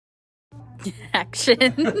action.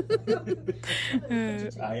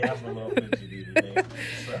 I am a little fidgety today.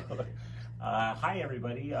 So, hi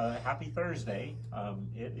everybody, happy Thursday.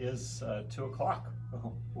 It is 2 o'clock.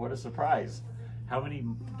 Oh, what a surprise. How many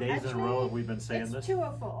days in a row have we been saying this? It's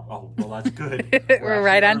 2:04. Oh, well that's good. We're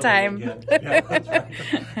right on time. Yeah, that's right.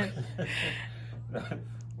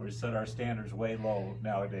 We set our standards way low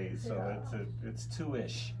nowadays, so it's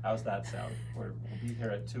 2-ish. How's that sound? We'll be here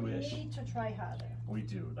at 2-ish. We need to try harder. We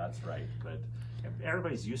do, that's right. But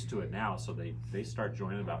everybody's used to it now, so they start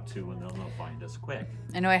joining about 2 and they'll find us quick.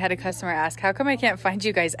 I know I had a customer ask, how come I can't find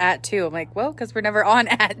you guys at 2? I'm like, well, because we're never on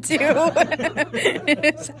at 2.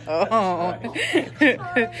 Oh.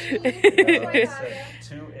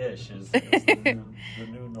 2-ish is the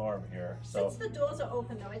new norm here. So Since the doors are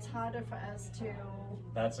open, though, it's harder for us to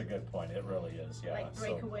that's a good point. It really is, yeah. like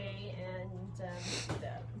break away and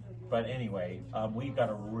that. But anyway, we've got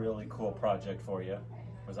a really cool project for you.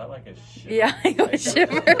 Was that like a shiver? Yeah, I got a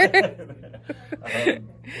shiver.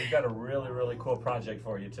 We've got a really cool project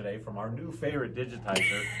for you today from our new favorite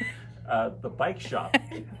digitizer, the Bike Shop.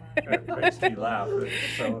 It makes me laugh.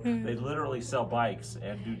 So they literally sell bikes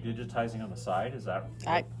and do digitizing on the side. Is that?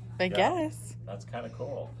 I guess. That's kind of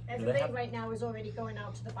cool. Everybody right now is already going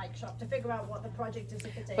out to the bike shop to figure out what the project is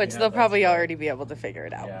if it's Which they'll probably already be able to figure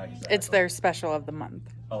it out. Yeah, exactly. It's their special of the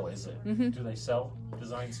month. Oh, is it? Mm-hmm. Do they sell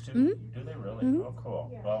designs too? Mm-hmm. Do they really? Mm-hmm. Oh,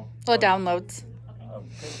 cool. Yeah. Well, Downloads.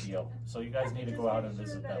 Good deal. So you guys need to go out and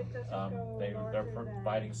visit them. They're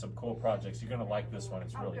providing some cool projects. You're going to like this one.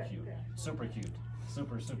 It's really cute. Super cute.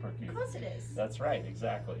 Super cute. Of course it is. That's right.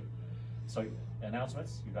 Exactly. So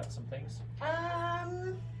announcements? You got some things?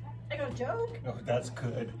 I got a joke. Oh, that's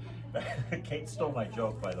good. Kate stole my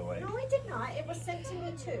joke, by the way. No, I did not. It was sent to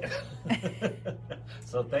me too.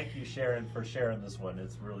 So thank you, Sharon, for sharing this one.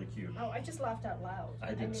 It's really cute. Oh, I just laughed out loud.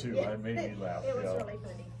 I did too. Yeah, It made me laugh. It was really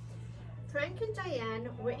funny. Frank and Diane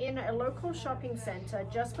were in a local shopping center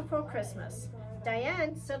just before Christmas.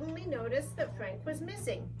 Diane suddenly noticed that Frank was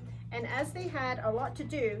missing, and as they had a lot to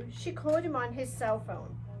do, she called him on his cell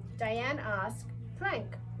phone. Diane asked,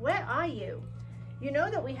 "Frank, where are you? You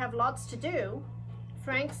know that we have lots to do."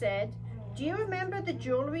 Frank said, "Do you remember the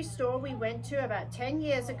jewelry store we went to about 10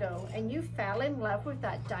 years ago and you fell in love with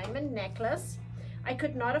that diamond necklace? I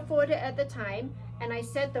could not afford it at the time, and I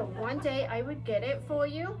said that one day I would get it for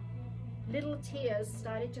you." Little tears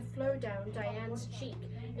started to flow down Diane's cheek,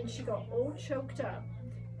 and she got all choked up.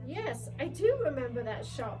 "Yes, I do remember that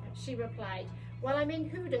shop," she replied. "Well, I'm in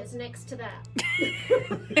Hooters next to that."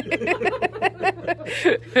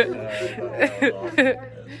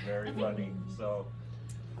 That's very funny. So,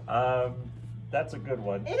 that's a good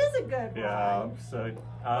one. It is a good one. Yeah. So,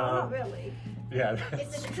 Well, not really. yeah,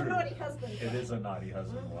 It's that's a true. naughty husband. It is a naughty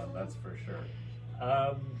husband one. That's for sure.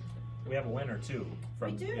 We have a winner too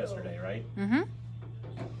from We do. yesterday, right? Mm-hmm.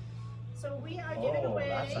 So we are giving Oh, away.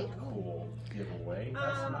 that's a cool giveaway.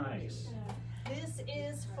 That's nice. This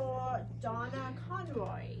is for Donna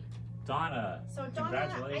Conroy. Donna, So Donna, I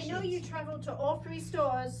congratulations. know you traveled to all 3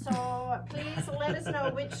 stores, so please let us know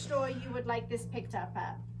which store you would like this picked up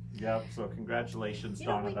at. Yep, so congratulations, You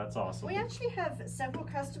know, Donna. That's awesome. We actually have several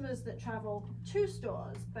customers that travel 2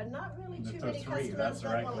 stores, but not really too To many 3, customers that's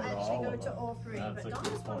that right. will Go to actually all go of to them. all 3. That's But a Donna's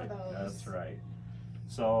good one point. of those. That's right.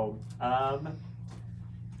 So,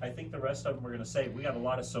 I think the rest of them we're going to save. We got a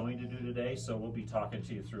lot of sewing to do today, so we'll be talking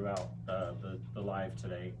to you throughout the live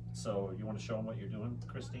today. So, you want to show them what you're doing,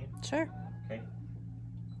 Christine? Sure. Okay.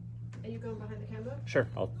 Are you going behind the camera? Sure.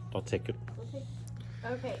 I'll take it. Okay.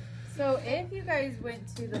 Okay, so if you guys went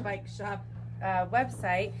to the Bike Shop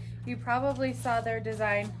website, you probably saw their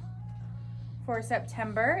design for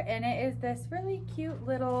September, and it is this really cute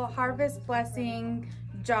little Harvest Blessing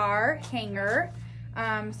jar hanger.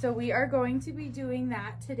 So we are going to be doing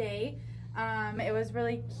that today. It was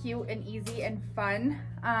really cute and easy and fun.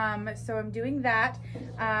 So I'm doing that.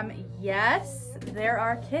 Yes, there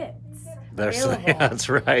are kits. available. That's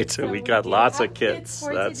right. So we got do lots have of kits.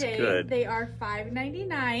 for That's today. good. They are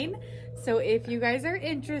 $5.99. So if you guys are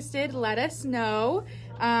interested, let us know.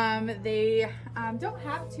 They don't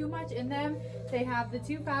have too much in them. They have the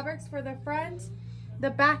 2 fabrics for the front,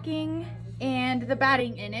 the backing, and the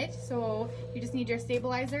batting in it. So you just need your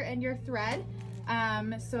stabilizer and your thread.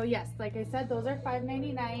 So yes, like I said, those are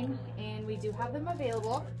 $5.99 and we do have them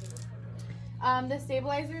available. The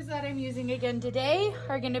stabilizers that I'm using again today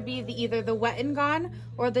are going to be either the Wet and Gone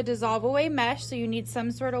or the Dissolve Away Mesh. So you need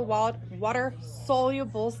some sort of water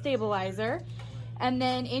soluble stabilizer. And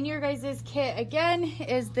then in your guys' kit again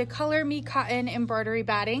is the Color Me Cotton embroidery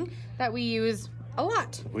batting that we use a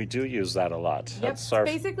lot. We do use that a lot. Yep. That's our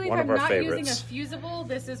Basically, one if of I'm our not favorites. using a fusible,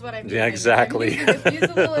 this is what I'm Yeah, using. exactly. If I'm using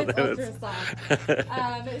a fusible, it's Then ultra it's-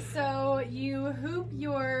 soft. So you hoop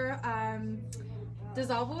your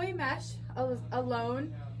dissolve away mesh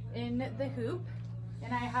alone in the hoop,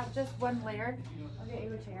 and I have just one layer. I'll get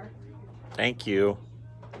you a chair. Thank you.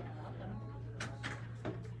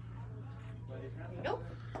 Nope.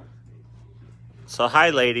 So hi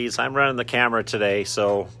ladies, I'm running the camera today,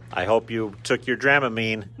 so I hope you took your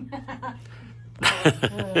Dramamine.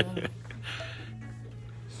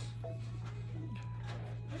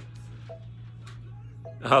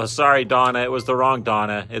 Oh, sorry Donna, it was the wrong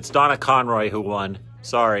Donna. It's Donna Conroy who won.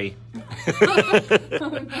 Sorry. Okay,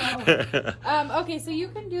 so you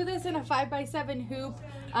can do this in a 5x7 hoop.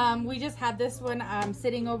 We just had this one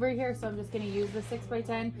sitting over here, so I'm just going to use the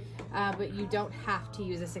 6x10. But you don't have to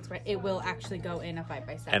use a 6x. It will actually go in a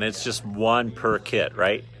 5x7. And it's just one per kit,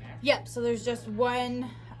 right? Yep. So there's just one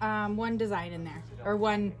design in there, or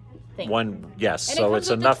one thing. One, yes. And so it comes it's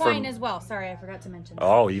with enough the twine for. as well. Sorry, I forgot to mention that.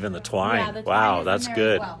 Oh, even the twine. Yeah, the twine wow, is that's in there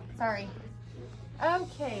good. as well. Sorry.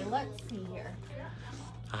 Okay, let's see here.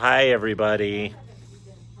 Hi everybody.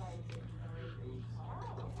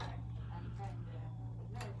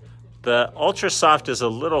 The Ultra Soft is a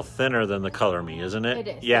little thinner than the Color Me, isn't it? It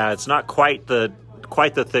is, Yeah, yes. it's not quite the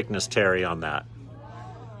thickness, Terry, on that.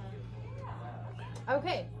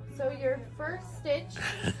 Okay, so your first stitch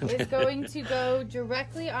is going to go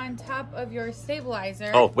directly on top of your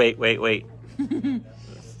stabilizer. Oh, wait.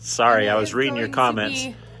 Sorry, And I it was is reading your going to comments.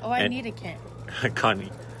 be- Oh, I And- need a kit. Connie.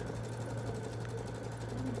 Not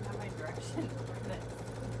my direction.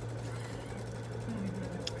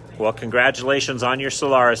 Well, congratulations on your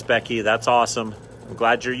Solaris, Becky. That's awesome. I'm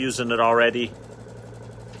glad you're using it already.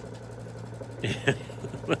 We're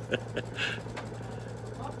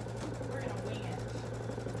gonna wing it.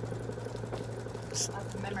 That's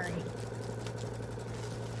memory.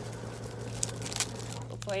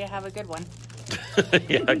 Hopefully you have a good one.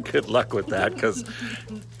 Yeah, good luck with that, because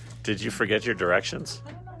did you forget your directions?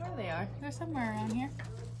 I don't know where they are. They're somewhere around here.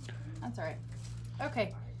 That's all right.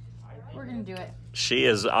 Okay, we're gonna do it. She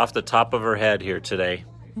is off the top of her head here today.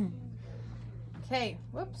 Okay,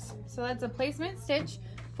 whoops. So that's a placement stitch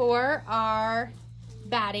for our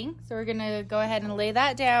batting. So we're gonna go ahead and lay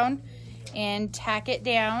that down and tack it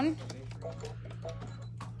down.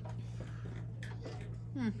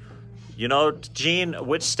 You know, Jean,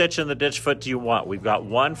 which stitch in the ditch foot do you want? We've got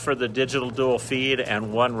one for the digital dual feed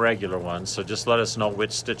and one regular one. So just let us know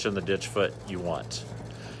which stitch in the ditch foot you want.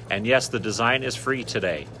 And yes, the design is free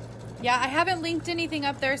today. Yeah, I haven't linked anything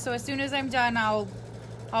up there, so as soon as I'm done, I'll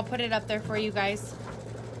put it up there for you guys.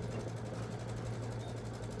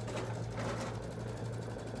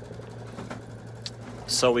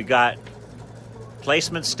 So we got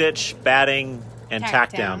placement stitch, batting, and Tack tack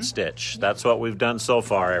down down. stitch. That's what we've done so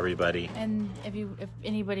far, everybody. And if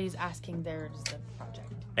anybody's asking, there's the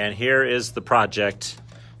project. And here is the project.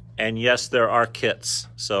 And yes, there are kits.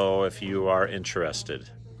 So if you are interested.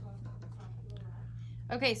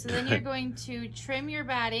 Okay, so then you're going to trim your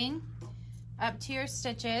batting up to your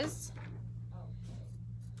stitches.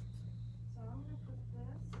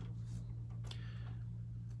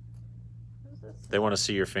 They want to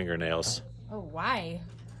see your fingernails. Oh, why?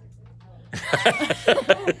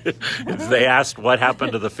 They asked what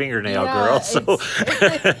happened to the fingernail Yeah, girl. So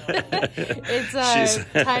It's She's-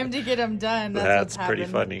 time to get them done. that's what's pretty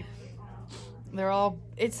happened. funny. They're all.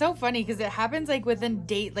 It's so funny because it happens like within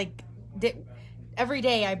every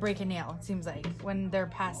day I break a nail. It seems like when they're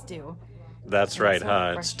past due. That's It's right, so huh?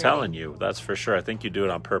 It's frustrating. telling you. That's for sure. I think you do it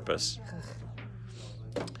on purpose.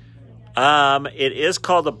 It is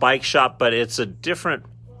called the Bike Shop, but it's a different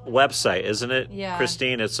website, isn't it, Yeah.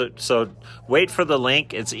 Christine? So wait for the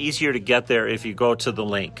link. It's easier to get there if you go to the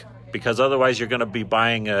link, because otherwise you're going to be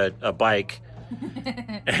buying a bike.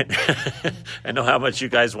 And I know how much you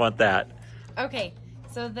guys want that. Okay,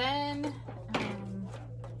 so then.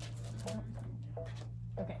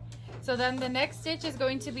 Okay, so then the next stitch is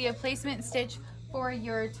going to be a placement stitch for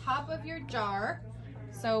your top of your jar.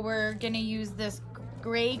 So we're gonna use this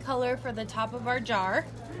gray color for the top of our jar.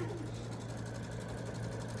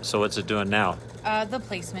 So what's it doing now? The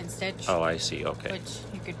placement stitch. Oh, I see. Okay. Which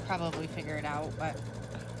you could probably figure it out, but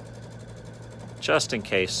Just in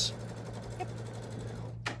case.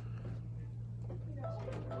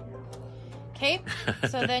 okay.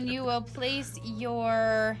 So then you will place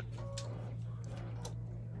your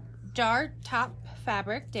jar top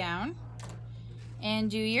fabric down and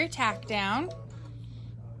do your tack down.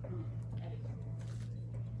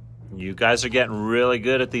 You guys are getting really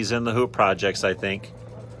good at these in the hoop projects, I think.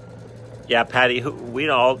 Yeah, Patty,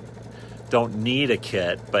 don't need a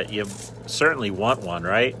kit, but you certainly want one,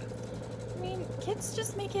 right? I mean, kits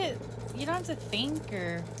just make it, you don't have to think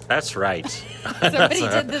or That's right. somebody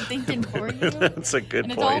did the thinking for you. That's a good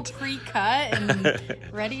And point. it's all pre-cut and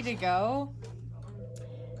ready to go.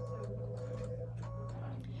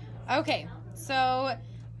 Okay, so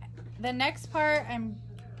the next part I'm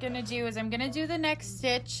gonna do is I'm gonna do the next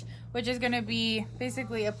stitch, which is gonna be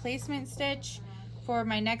basically a placement stitch for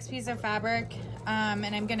my next piece of fabric.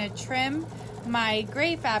 And I'm gonna trim my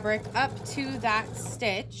gray fabric up to that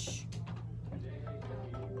stitch.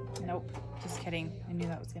 Nope, just kidding. I knew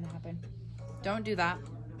that was gonna happen. Don't do that.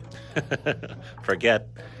 Forget.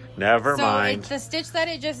 Never mind. So it's the stitch that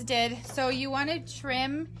it just did. So you want to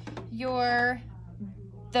trim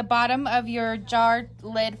the bottom of your jar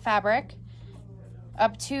lid fabric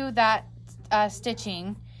up to that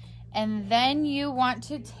stitching, and then you want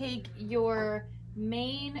to take your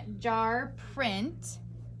main jar print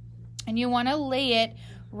and you want to lay it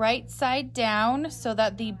right side down so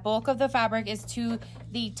that the bulk of the fabric is to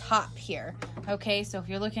the top here. Okay, so if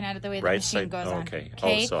you're looking at it the way the Right machine side- goes oh, on. okay.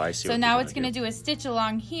 Okay, Oh, so I see so what now you're it's gonna going to do a stitch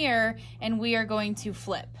along here, and we are going to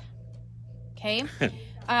flip. Okay.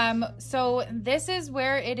 So this is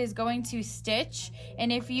where it is going to stitch,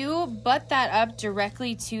 and if you butt that up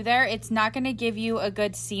directly to there, it's not going to give you a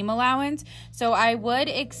good seam allowance. So I would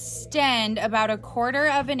extend about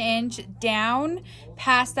 1/4 of an inch down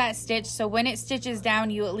past that stitch, so when it stitches down,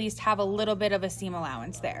 you at least have a little bit of a seam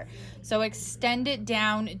allowance there. So extend it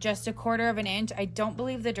down just 1/4 of an inch. I don't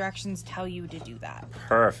believe the directions tell you to do that,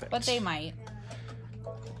 Perfect. but they might.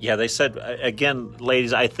 Yeah, they said, again,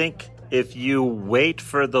 ladies, I think if you wait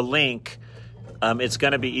for the link, it's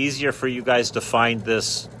going to be easier for you guys to find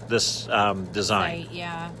this design. Right,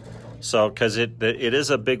 yeah. So, because it is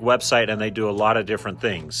a big website and they do a lot of different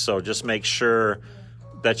things. So just make sure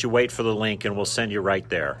that you wait for the link and we'll send you right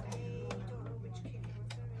there.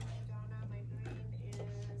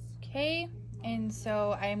 Okay, and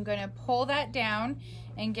so I'm going to pull that down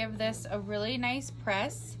and give this a really nice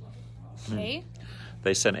press. Okay.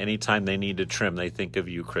 They said anytime they need to trim, they think of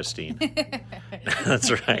you, Christine. That's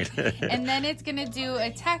right. And then it's going to do a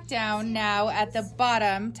tack down now at the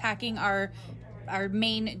bottom, tacking our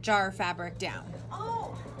main jar fabric down.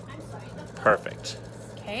 Oh, I'm sorry. Perfect.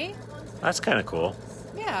 Okay. That's kind of cool.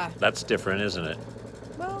 Yeah. That's different, isn't it?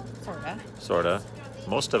 Well, sorta. Sort of.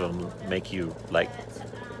 Most of them make you, like,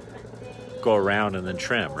 go around and then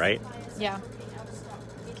trim, right? Yeah.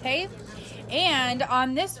 Okay. And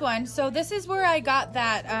on this one, so this is where I got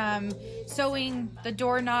that sewing the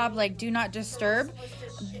doorknob, like do not disturb.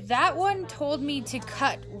 That one told me to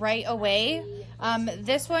cut right away.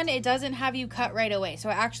 This one, it doesn't have you cut right away. So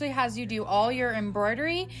it actually has you do all your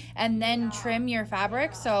embroidery and then trim your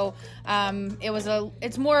fabric. So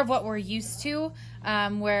it's more of what we're used to,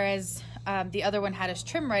 whereas the other one had us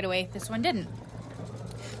trim right away. This one didn't.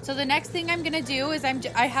 So the next thing I'm going to do is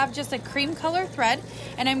I have just a cream color thread,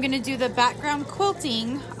 and I'm going to do the background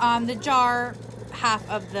quilting on the jar half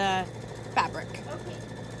of the fabric. Okay.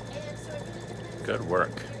 And so it really depends. Good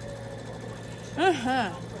work.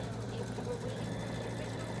 Uh-huh.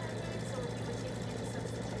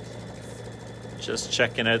 Just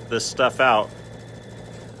checking this stuff out.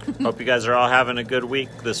 Hope you guys are all having a good week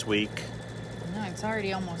this week. No, it's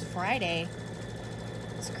already almost Friday.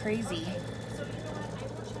 It's crazy. So you know what? I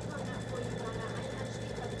will check on that for you, Donna. I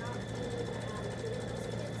actually have not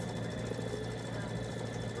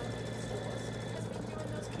been doing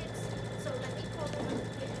those kits. So let me call them up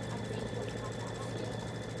and get an update for you on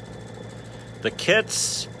that. The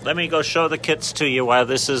kits, let me go show the kits to you while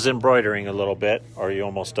this is embroidering a little bit. Or are you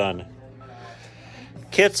almost done?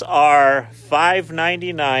 Kits are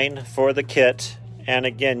 $5.99 for the kit. And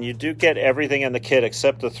again, you do get everything in the kit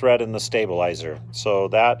except the thread and the stabilizer. So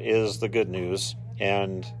that is the good news.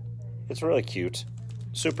 And it's really cute.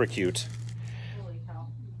 Super cute. Holy cow.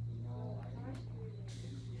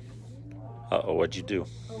 Uh-oh, what'd you do?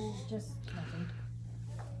 Oh, just nothing.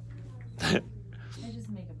 I just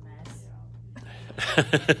make a mess.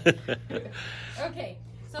 Okay,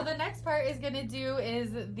 so the next part is going to do is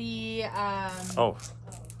the... Oh.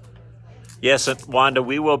 Yes, Wanda,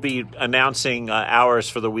 we will be announcing hours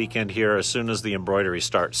for the weekend here as soon as the embroidery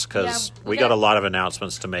starts, because Yeah, we got a lot of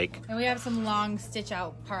announcements to make. And we have some long stitch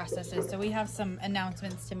out processes, so we have some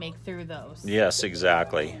announcements to make through those. Yes,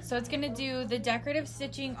 exactly. So it's going to do the decorative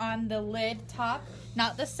stitching on the lid top,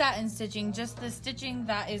 not the satin stitching, just the stitching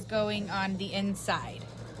that is going on the inside.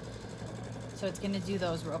 So it's going to do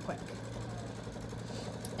those real quick.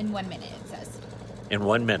 In 1 minute, it says. In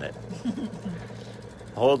 1 minute.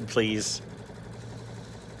 Hold, please.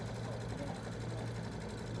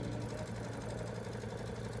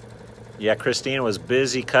 Yeah, Christine was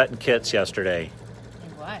busy cutting kits yesterday.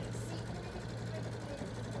 It was.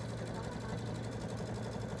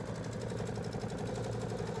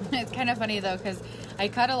 It's kind of funny though, because I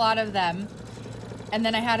cut a lot of them, and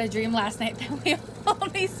then I had a dream last night that we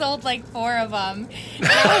only sold like 4 of them. And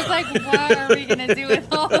I was like, what are we gonna do with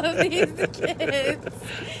all of these kits?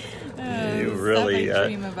 You really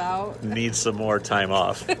dream about. need some more time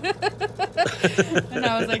off. And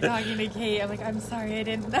I was like talking to Kate. I'm like, I'm sorry, I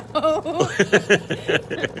didn't know.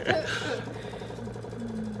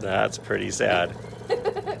 That's pretty sad.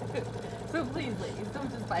 So please, ladies, don't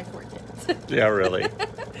just buy 4 kits. Yeah, really.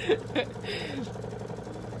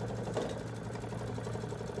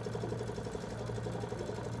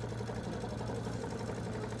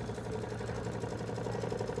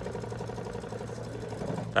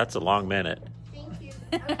 That's a long minute. Thank you.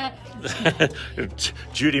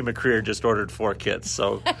 Judy McCreer just ordered 4 kits,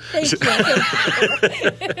 so Thank you.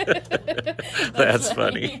 that's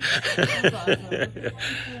funny. That's awesome.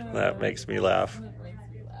 That makes me laugh. That makes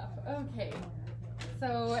me laugh. Okay,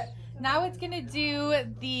 so now it's gonna do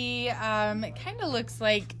the it kind of looks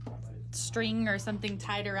like string or something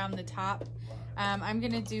tied around the top. I'm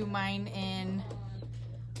gonna do mine in,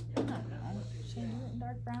 I don't know, should I do it in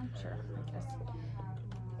dark brown? Sure, I guess.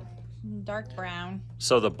 Dark brown.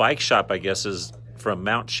 So the bike shop, I guess, is from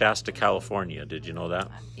Mount Shasta, California. Did you know that?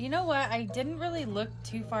 You know what? I didn't really look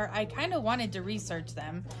too far. I kind of wanted to research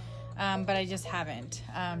them, but I just haven't.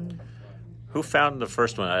 Who found the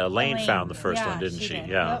first one? Elaine found the first one, didn't she? did.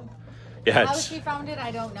 Yeah. Yep. Yeah. How it's- she found it, I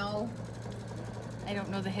don't know. I don't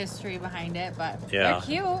know the history behind it, but Yeah. they're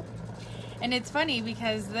cute. And it's funny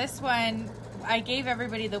because this one, I gave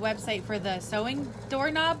everybody the website for the sewing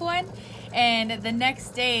doorknob one, and the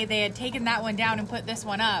next day they had taken that one down and put this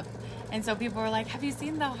one up. And so people were like, have you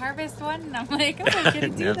seen the harvest one? And I'm like, oh, I was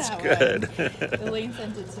going to do That's that good. one. Elaine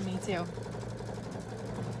sent it to me too.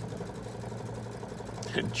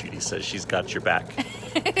 And Judy says she's got your back.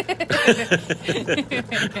 That's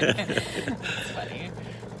funny.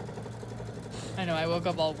 I know, I woke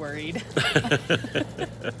up all worried.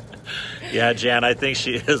 Yeah, Jan, I think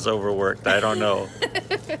she is overworked. I don't know.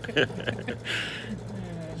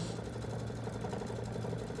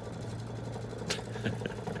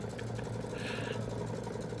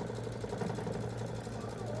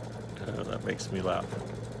 Oh, that makes me laugh.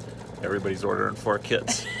 Everybody's ordering 4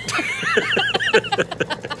 kits.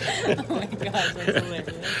 Oh my gosh, that's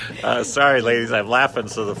hilarious. Sorry, ladies, I'm laughing,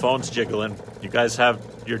 so the phone's jiggling. You guys have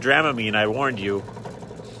your Dramamine, I warned you.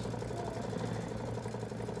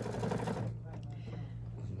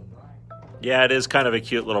 Yeah, it is kind of a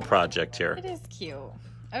cute little project here. It is cute.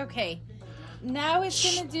 Okay. Now it's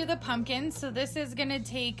going to do the pumpkins. So this is going to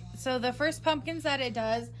take... So the first pumpkins that it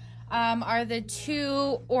does are the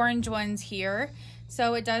 2 orange ones here.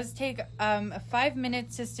 So it does take 5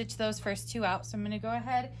 minutes to stitch those first 2 out. So I'm going to go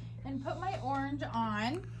ahead and put my orange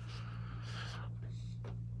on.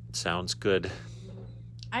 Sounds good.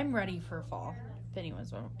 I'm ready for fall. If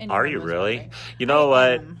anyone's Are you really? wondering. You know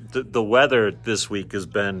I what? am. The weather this week has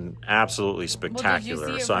been absolutely Well, did you spectacular,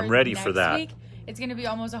 see it so I'm ready for next that. week? It's going to be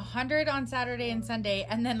almost 100 on Saturday and Sunday,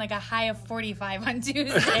 and then like a high of 45 on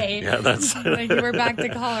Tuesday. Yeah, that's like we're back to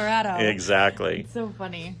Colorado. Exactly. It's so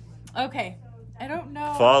funny. Okay. I don't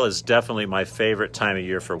know. Fall is definitely my favorite time of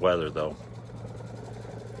year for weather, though.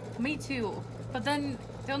 Me too. But then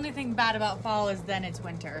the only thing bad about fall is then it's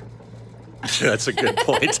winter. That's a good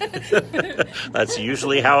point. That's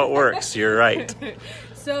usually how it works. You're right.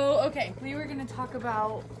 So, okay, we were going to talk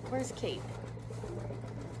about... Where's Kate?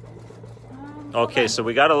 Okay, so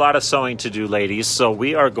we got a lot of sewing to do, ladies. So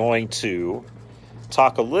we are going to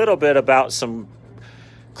talk a little bit about some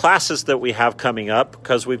classes that we have coming up,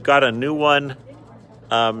 because we've got a new one.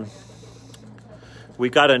 We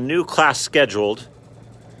got a new class scheduled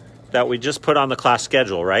that we just put on the class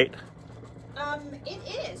schedule, right? It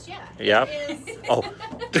is, yeah. Yeah. It is. Oh.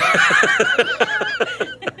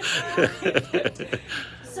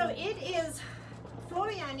 So it is,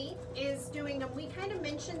 Floriani is doing, and we kind of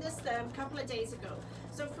mentioned this a couple of days ago.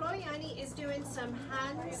 So Floriani is doing some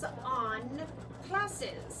hands-on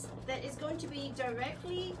classes that is going to be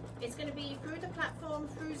directly, it's going to be through the platform,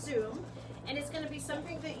 through Zoom, and it's going to be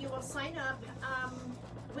something that you will sign up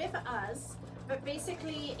with us. But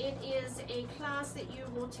basically, it is a class that you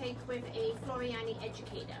will take with a Floriani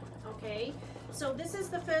educator, okay? So this is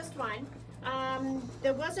the first one.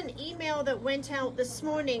 There was an email that went out this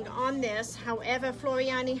morning on this. However,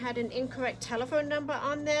 Floriani had an incorrect telephone number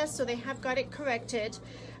on there, so they have got it corrected.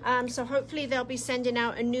 So hopefully they'll be sending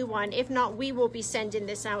out a new one. If not, we will be sending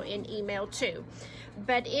this out in email too.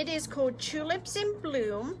 But it is called Tulips in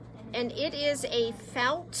Bloom, and it is a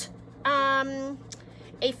felt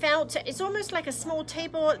a felt, it's almost like a small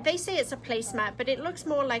table. They say it's a placemat, but it looks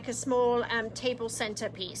more like a small table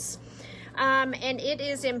centerpiece. And it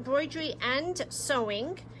is embroidery and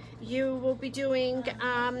sewing. You will be doing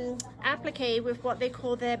applique with what they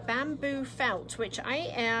call their bamboo felt, which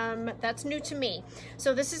that's new to me.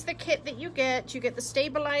 So this is the kit that you get. You get the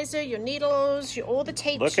stabilizer, your needles, all the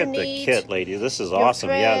tapes Look you at need. the kit, lady. This is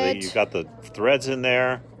awesome. Yeah, thread. you got the threads in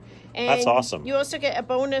there. And that's awesome. You also get a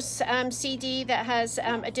bonus CD that has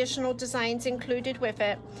additional designs included with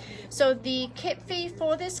it. So the kit fee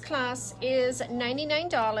for this class is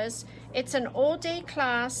 $99. It's an all-day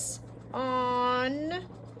class on...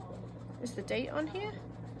 Is the date on here?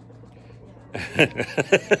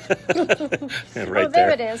 Right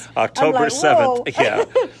there it is. October I'm like, 7th. whoa. Yeah.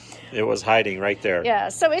 It was hiding right there. Yeah,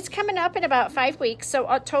 so it's coming up in about 5 weeks. So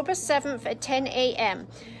October 7th at 10 a.m.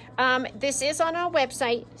 This is on our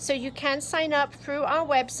website, so you can sign up through our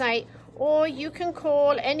website, or you can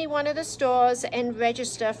call any one of the stores and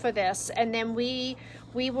register for this, and then we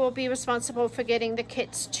will be responsible for getting the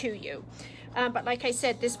kits to you. But like I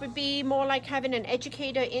said, this would be more like having an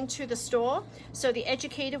educator into the store. So the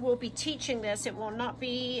educator will be teaching this. It will not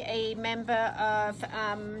be a member of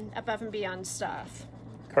Above and Beyond staff.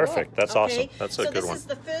 Perfect. That's awesome. That's a good one. So this is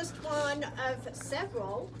the first one of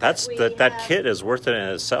several. That kit is worth it in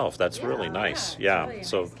itself. That's really nice. Yeah. really a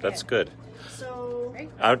So nice that's kit. good. So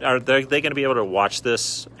Are they going to be able to watch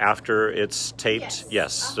this after it's taped?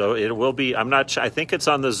 Yes. So it will be. I think it's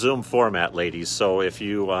on the Zoom format, ladies. So if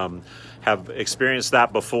you have experienced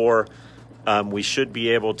that before, we should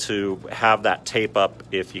be able to have that tape up.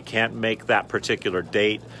 If you can't make that particular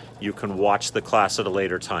date, you can watch the class at a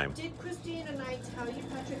later time. did Christine and I tell you,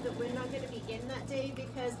 Patrick, that we're not going to be in that day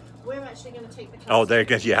because we're actually going to take the class? Oh, they're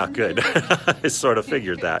good. Yeah, good. I sort of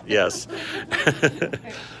figured that. Yes.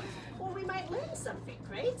 Well, we might learn something,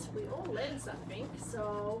 right? We all learn something,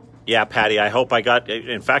 so... Yeah, Patty, I hope I got...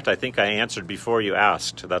 In fact, I think I answered before you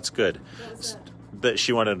asked. That's good. What was that? That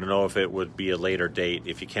she wanted to know if it would be a later date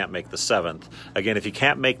if you can't make the 7th. Again, if you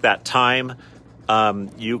can't make that time,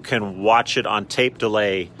 you can watch it on tape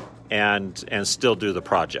delay and still do the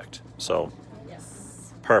project. So,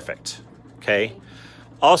 Yes. perfect. Okay.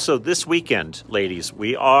 Also, this weekend, ladies,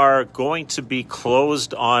 we are going to be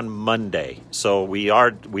closed on Monday. So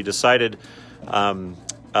we decided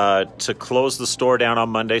to close the store down on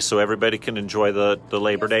Monday so everybody can enjoy the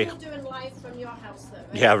Labor Day. You're still doing live from your house, though,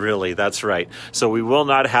 right? Yeah, really, that's right. So we will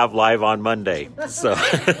not have live on Monday. So,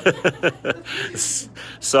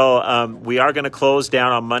 we are going to close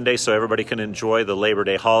down on Monday so everybody can enjoy the Labor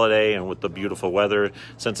Day holiday, and with the beautiful weather,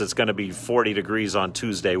 since it's going to be 40 degrees on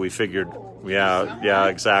Tuesday, we figured, yeah,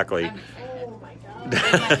 exactly. Oh, my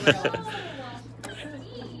God.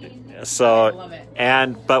 So,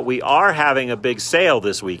 but we are having a big sale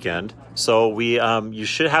this weekend. So you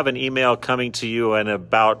should have an email coming to you in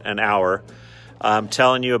about an hour,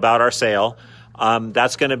 telling you about our sale.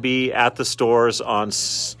 That's going to be at the stores on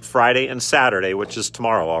Friday and Saturday, which is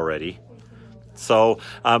tomorrow already. So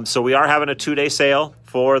we are having a 2-day sale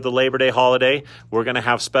for the Labor Day holiday. We're going to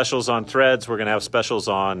have specials on threads. We're going to have specials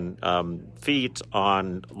on feet,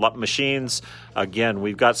 on machines. Again,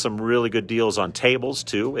 we've got some really good deals on tables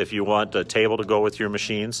too, if you want a table to go with your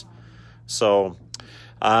machines. So,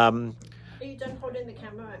 Are you done holding the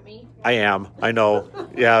camera at me? I am. I know.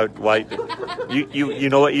 Yeah. Why? You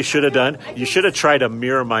know what you should have done? You should have tried to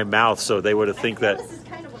mirror my mouth so they would have think that. This is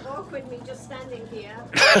kind of awkward, me just standing here.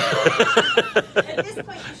 At this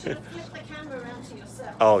point, you should have flipped the camera around to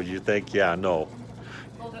yourself. Oh, you think? Yeah. No.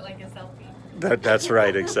 Hold it like a selfie. That's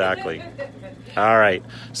right. Exactly. All right.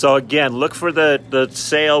 So again, look for the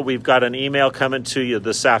sale. We've got an email coming to you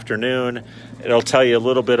this afternoon. It'll tell you a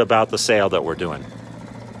little bit about the sale that we're doing.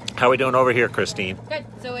 How are we doing over here, Christine? Good.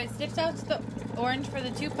 So it sticks out to the orange for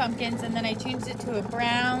the 2 pumpkins, and then I changed it to a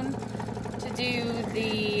brown to do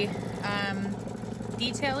the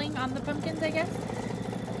detailing on the pumpkins, I guess.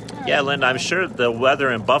 Yeah, Linda, I'm sure the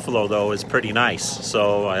weather in Buffalo, though, is pretty nice.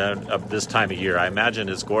 So this time of year, I imagine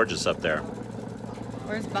it's gorgeous up there.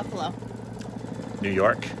 Where's Buffalo? New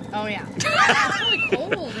York? Oh, yeah. It's really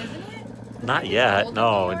cold, isn't it? Not yet. Cold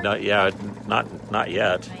No, in New not yet. Not yet. Not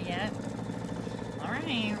yet. All right.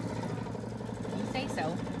 You say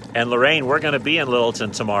so. And Lorraine, we're going to be in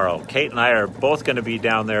Littleton tomorrow. Kate and I are both going to be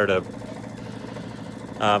down there to.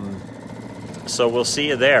 So we'll see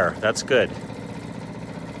you there. That's good.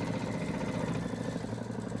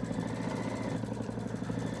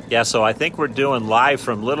 Yeah, so I think we're doing live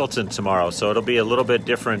from Littleton tomorrow, so it'll be a little bit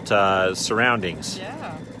different surroundings.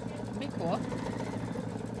 Yeah. It'd be cool.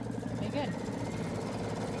 Be good.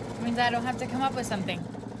 Means I don't have to come up with something.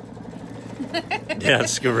 Yeah,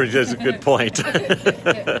 that's a good point.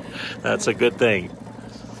 That's a good thing.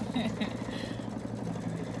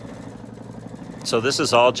 So this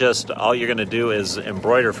is all you're going to do is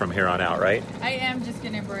embroider from here on out, right? I am just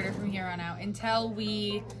going to embroider from here on out until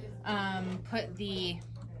we put the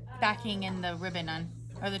backing and the ribbon on,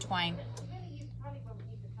 or the twine.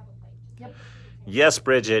 Yep. Yes,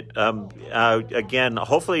 Bridget. Again,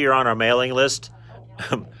 hopefully you're on our mailing list.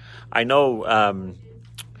 I know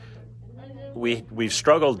we've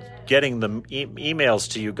struggled getting the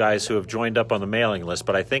emails to you guys who have joined up on the mailing list,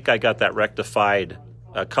 but I think I got that rectified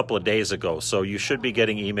a couple of days ago. So you should be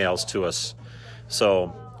getting emails to us.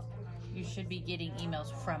 So you should be getting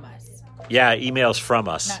emails from us. Yeah, emails from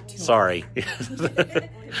us. Not to Sorry.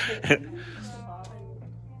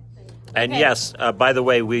 And Okay. yes, by the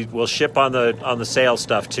way, we will ship on the sale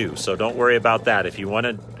stuff too. So don't worry about that. If you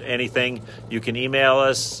wanted anything, you can email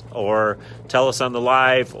us or tell us on the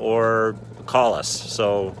live or call us.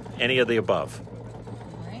 So any of the above.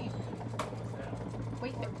 All right.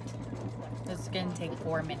 Wait. This is going to take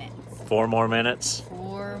 4 minutes. 4 more minutes.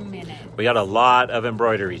 4 minutes. We got a lot of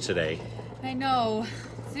embroidery today. I know.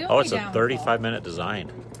 Oh, it's a 35-minute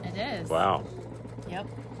design. It is. Wow. Yep.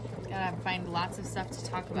 Gotta find lots of stuff to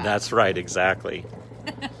talk about. That's right, exactly.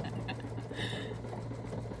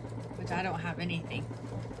 Which I don't have anything.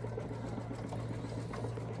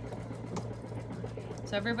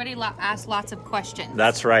 So everybody asked lots of questions.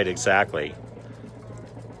 That's right, exactly.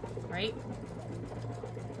 Right?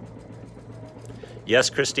 Yes,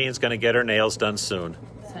 Christine's going to get her nails done soon.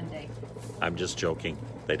 Sunday. I'm just joking.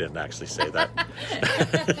 They didn't actually say that.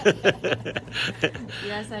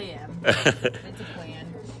 Yes, I am. It's a plan.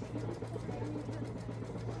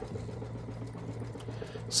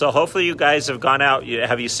 So hopefully you guys have gone out.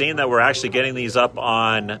 Have you seen that we're actually getting these up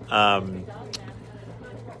on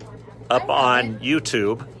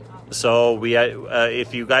YouTube? So we,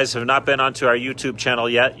 if you guys have not been onto our YouTube channel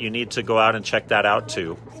yet, you need to go out and check that out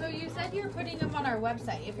too. So you said you're putting them on our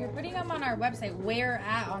website. If you're putting them on our website, where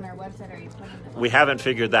at on our website are you putting them? We haven't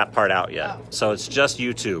figured that part out yet. Oh. So it's just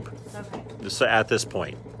YouTube. Okay. So at this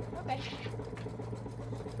point. Okay.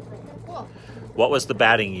 Cool. What was the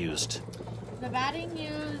batting used? The batting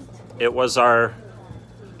used. It was our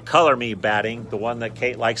Color Me batting, the one that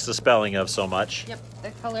Kate likes the spelling of so much. Yep.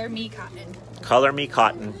 The Color Me Cotton Color Me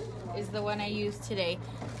Cotton. is the one I used today.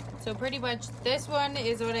 So pretty much this one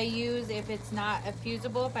is what I use if it's not a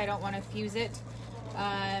fusible, if I don't want to fuse it.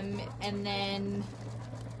 And then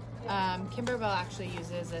Kimberbell actually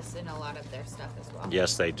uses this in a lot of their stuff as well.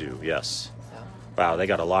 Yes, they do. Yes. So. Wow, they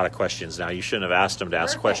got a lot of questions now. You shouldn't have asked them to ask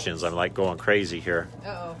Perfect. questions. I'm like going crazy here.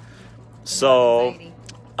 Uh-oh. So,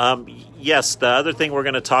 Anxiety. yes, the other thing we're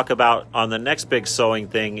going to talk about on the next big sewing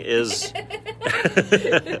thing is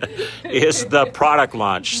is the product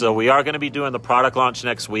launch. So we are going to be doing the product launch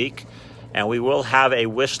next week, and we will have a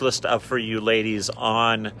wish list up for you ladies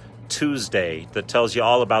on Tuesday that tells you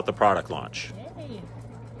all about the product launch. Yay.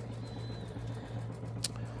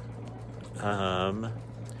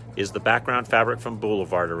 Is the background fabric from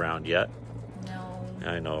Boulevard around yet? No.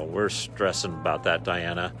 I know, we're stressing about that,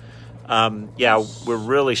 Diana. Yeah, we're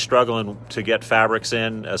really struggling to get fabrics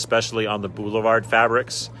in, especially on the Boulevard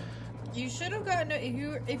fabrics. You should have gotten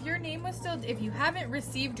if your name was still, if you haven't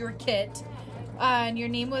received your kit and your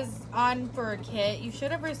name was on for a kit, you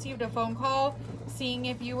should have received a phone call seeing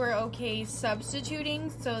if you were okay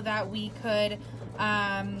substituting so that we could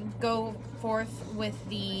go forth with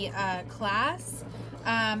the class.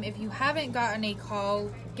 If you haven't gotten a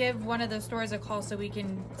call, give one of the stores a call so we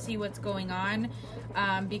can see what's going on,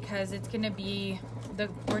 because it's going to be,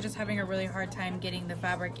 we're just having a really hard time getting the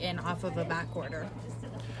fabric in off of a back order.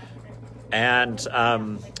 And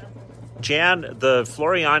Jan, the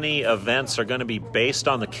Floriani events are going to be based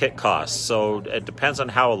on the kit costs, so it depends on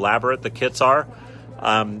how elaborate the kits are.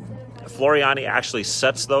 Floriani actually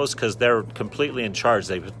sets those because they're completely in charge.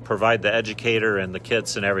 They provide the educator and the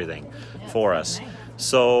kits and everything for us. Nice.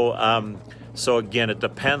 So, so again, it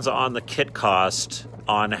depends on the kit cost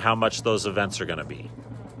on how much those events are going to be.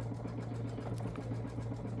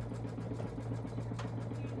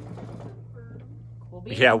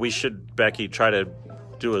 Yeah, we should, Becky, try to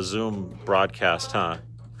do a Zoom broadcast, huh?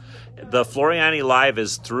 The Floriani Live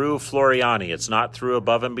is through Floriani. It's not through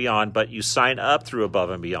Above and Beyond, but you sign up through Above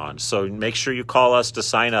and Beyond. So make sure you call us to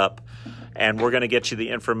sign up, and we're going to get you the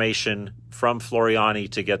information from Floriani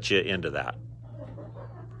to get you into that.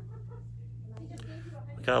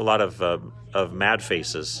 We got a lot of mad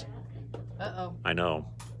faces. Uh-oh. I know.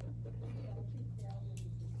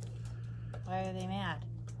 Why are they mad?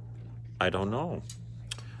 I don't know.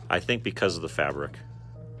 I think because of the fabric,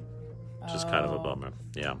 which is kind of a bummer.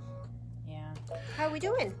 Yeah. Yeah. How are we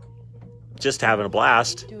doing? Just having a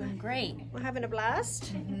blast. Doing great. We're having a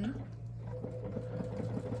blast. Mm-hmm.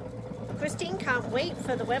 Christine can't wait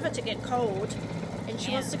for the weather to get cold, and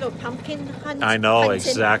she wants to go pumpkin hunting. I know, hunting.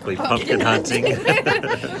 exactly. Pumpkin hunting.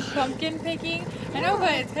 Pumpkin picking. I know,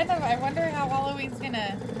 but it's kind of, I wonder how Halloween's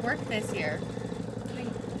gonna work this year.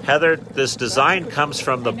 Heather, this design comes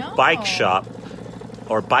from the I know. bike shop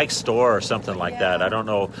or bike store or something like that. I don't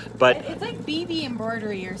know. But It's like BB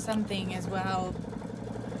embroidery or something as well.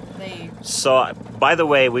 so, by the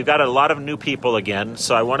way, we've got a lot of new people again,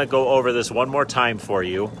 so I want to go over this one more time for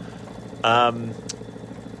you. The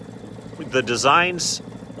designs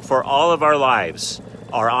for all of our lives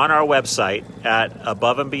are on our website at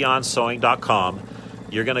aboveandbeyondsewing.com.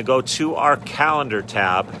 You're going to go to our calendar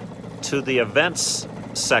tab, to the events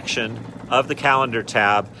section of the calendar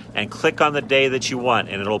tab, and click on the day that you want,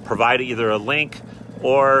 and it'll provide either a link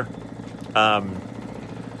or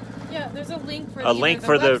yeah, there's a link for a link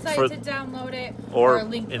for the the- website for- to download it, or a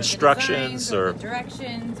link for instructions the designs, or or- the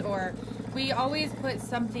directions, or we always put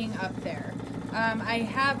something up there. I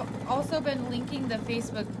have also been linking the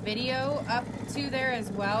Facebook video up to there as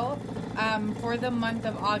well for the month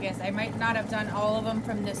of August. I might not have done all of them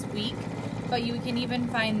from this week, but you can even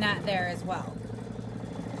find that there as well.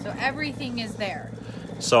 So everything is there.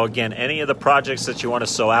 So again, any of the projects that you want to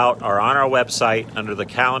sew out are on our website under the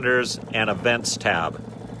calendars and events tab.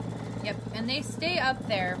 Yep, and they stay up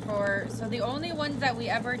there for, so the only ones that we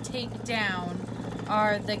ever take down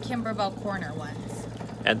are the Kimberbell Corner ones.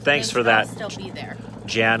 And thanks They for that, still be there.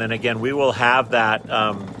 Jan. And again, we will have that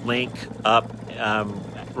link up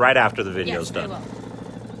right after the video's Yes, done. they will.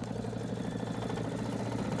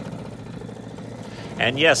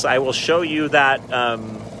 And yes, I will show you that.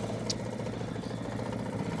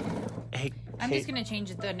 Hey, I'm Kate- just gonna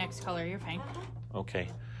change the next color. You're fine. Okay.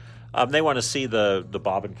 They want to see the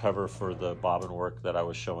bobbin cover for the bobbin work that I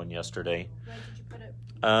was showing yesterday. Where did you put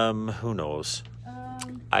it? Who knows?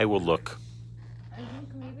 Um, I will look. I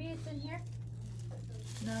think maybe it's in here.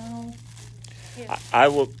 No. I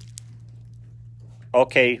will.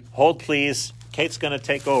 Okay, hold please. Kate's going to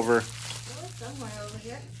take over. It was somewhere over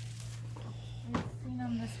here. I've seen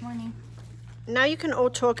them this morning. Now you can all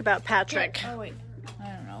talk about Patrick. Oh wait, I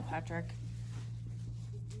don't know, Patrick.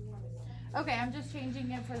 Okay, I'm just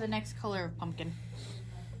changing it for the next color of pumpkin.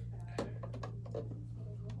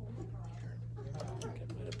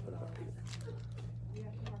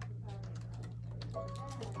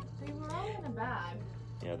 They were all in a bag.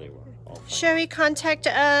 Yeah, they were. All fine. Sherry, contact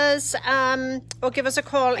us or give us a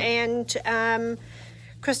call, and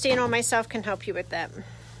Christine or myself can help you with that.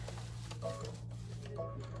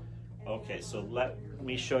 Okay, so let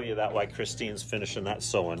me show you that while Christine's finishing that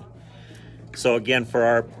sewing. So again, for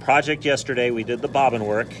our project yesterday, we did the bobbin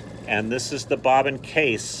work, and this is the bobbin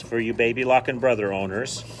case for you Baby Lock and Brother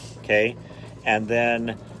owners, okay? And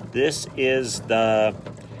then this is the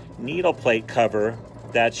needle plate cover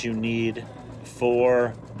that you need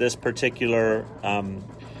for this particular,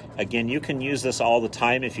 again, you can use this all the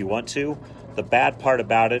time if you want to. The bad part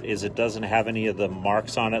about it is it doesn't have any of the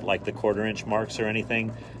marks on it, like the 1/4-inch marks or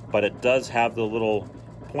anything, but it does have the little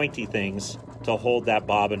pointy things to hold that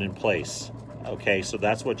bobbin in place. Okay, so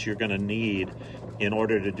that's what you're going to need in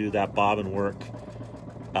order to do that bobbin work.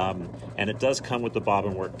 And it does come with the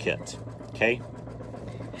bobbin work kit. Okay,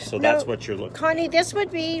 so that's what you're looking. Connie, this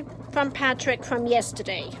would be from Patrick from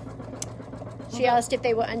yesterday. She asked if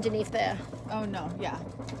they were underneath there. Oh no, yeah.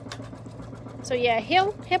 So yeah,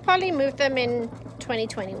 he'll probably move them in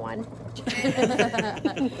 2021.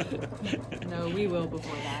 No, we will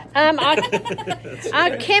before that.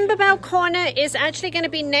 Our Kimberbell Corner is actually going to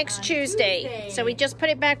be next Tuesday. So we just put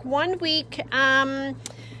it back 1 week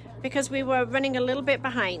because we were running a little bit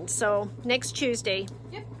behind. So next Tuesday.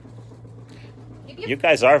 Yep. You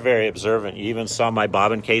guys are very observant. You even saw my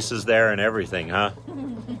bobbin cases there and everything, huh?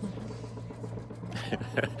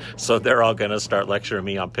 So they're all going to start lecturing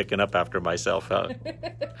me on picking up after myself, huh?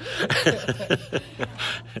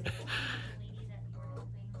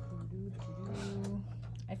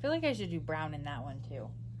 I feel like I should do brown in that one too.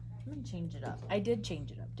 I'm gonna change it up. I did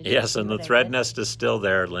change it up. Did Yes, see and the what I thread did? nest is still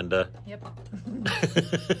there, Linda. Yep.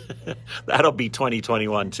 That'll be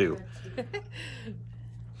 2021 too.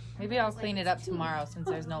 Maybe I'll clean it up tomorrow since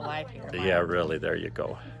there's no live here. tomorrow. Yeah, really, there you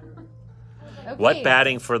go. Okay. What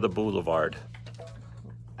batting for the boulevard?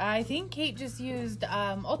 I think Kate just used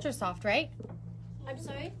Ultra Soft, right? I'm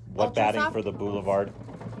sorry? What Ultra batting soft? for the boulevard?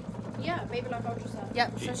 Yeah, maybe like ultrasound.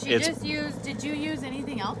 Yep. So she It's- just used. Did you use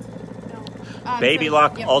anything else? Baby so-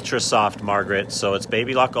 Lock yep. Ultra Soft, Margaret. So it's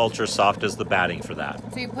Baby Lock Ultra Soft is the batting for that.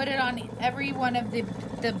 So you put it on every one of the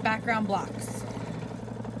background blocks.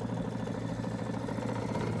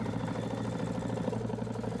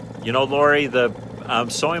 You know, Lori, the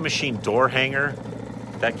sewing machine door hanger,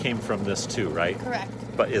 that came from this too, right? Correct.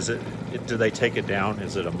 But do they take it down?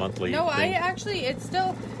 Is it a monthly No, thing? it's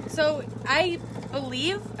still, so I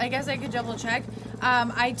believe, I guess I could double check.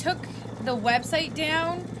 I took the website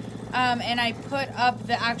down and I put up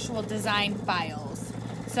the actual design files.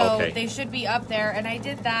 So Okay. they should be up there. And I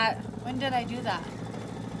did that, when did I do that?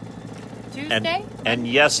 Tuesday? And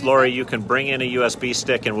yes, Lori, you can bring in a USB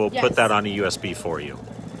stick and we'll Yes. put that on a USB for you.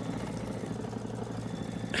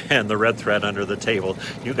 And the red thread under the table.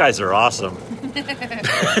 You guys are awesome.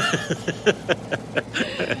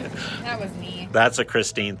 That was me. That's a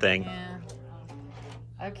Christine thing.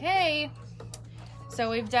 Yeah. Okay. So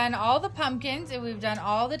we've done all the pumpkins and we've done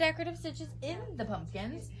all the decorative stitches in the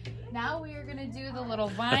pumpkins. Now we are going to do the little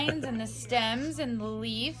vines and the stems and the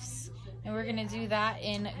leaves. And we're going to do that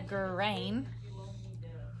in grain.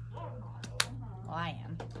 Well, I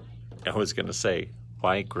am. I was going to say,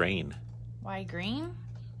 why grain? Why green?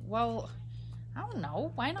 Well, I don't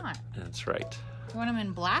know. Why not? That's right. You want them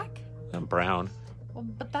in black? And brown. Well,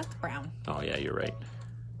 but that's brown. Oh, yeah, you're right.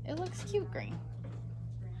 It looks cute green.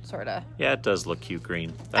 Sort of. Yeah, it does look cute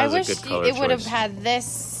green. I That was wish a good color it would have choice. had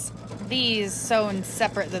these sewn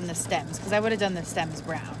separate than the stems, because I would have done the stems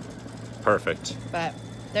brown. Perfect. But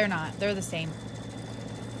they're not. They're the same.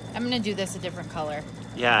 I'm going to do this a different color.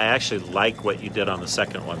 Yeah, I actually like what you did on the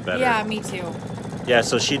second one better. Yeah, me too. Yeah,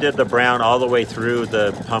 so she did the brown all the way through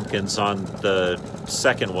the pumpkins on the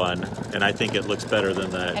second one, and I think it looks better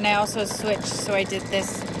than the... And I also switched, so I did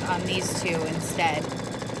this on these two instead.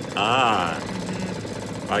 Ah.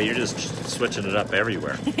 Oh, you're just switching it up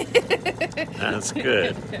everywhere. That's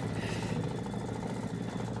good.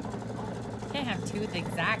 Can't have two the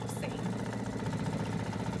exact same.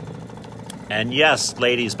 And yes,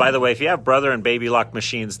 ladies, by the way, if you have Brother and Baby Lock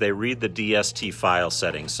machines, they read the DST file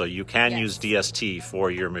settings, so you can use DST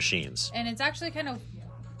for your machines. And it's actually kind of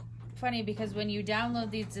funny because when you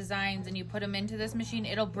download these designs and you put them into this machine,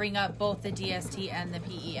 it'll bring up both the DST and the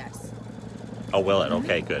PES. Oh, will it?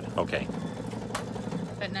 Okay, good. Okay.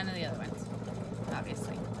 But none of the other ones,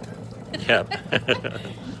 obviously. Yep.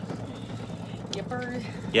 Yipper.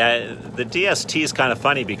 Yeah, the DST is kind of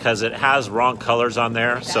funny because it has wrong colors on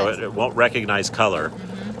there, so does. it won't recognize color.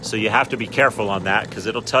 So you have to be careful on that because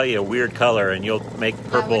it'll tell you a weird color and you'll make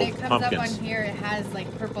purple when it comes pumpkins. up on here, it has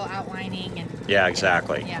like purple outlining and Yeah,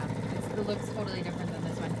 exactly. yeah, it looks totally different than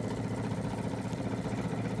this one.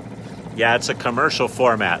 Yeah, it's a commercial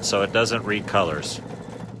format, so it doesn't read colors.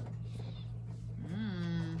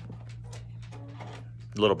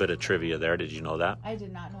 A little bit of trivia there. Did you know that? I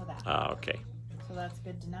did not know that, Okay. so that's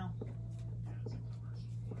good to know.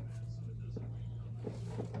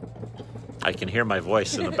 I can hear my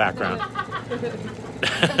voice in the background.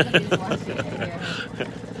 Somebody's watching it here.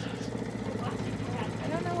 I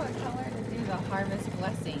don't know what color to do the harvest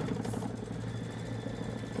blessings.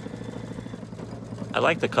 I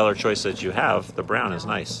like the color choice that you have. The brown is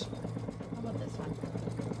nice. How about this one?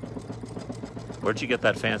 Where'd you get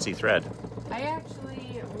that fancy thread? I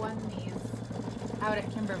actually won these out at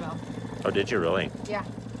Kimberville. Oh, did you really? Yeah.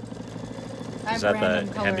 Is that the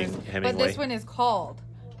random colors, but Hemingway? this one is called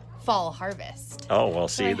Fall Harvest. Oh, well,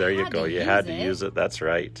 see, I there you had go. to You use had to it. use it. That's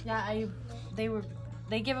right. Yeah,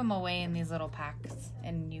 they give them away in these little packs,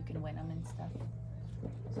 and you can win them and stuff.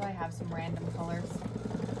 So I have some random colors.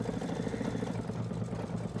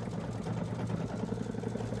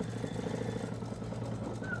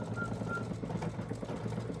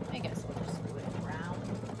 I guess we'll just do it brown,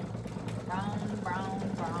 brown,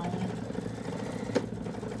 brown, brown.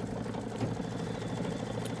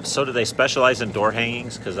 So do they specialize in door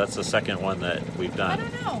hangings? Because that's the second one that we've I done.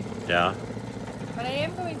 don't know, Yeah. but I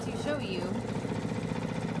am going to show you.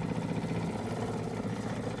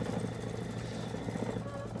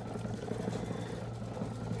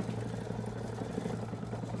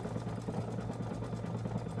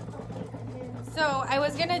 So I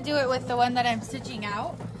was gonna do it with the one that I'm stitching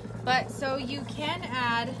out, but so you can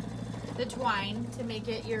add the twine to make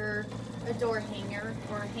it a door hanger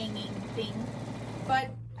or hanging thing. But,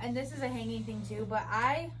 and this is a hanging thing too, but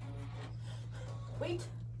wait,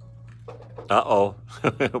 Uh-oh.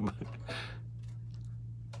 they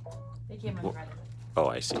came unthreaded. Oh,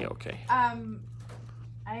 I see. Okay.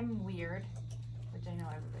 I'm weird, which I know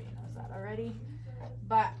everybody knows that already.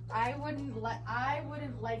 But I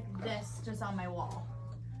wouldn't like this just on my wall.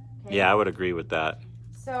 Okay? Yeah, I would agree with that.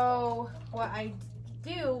 So what I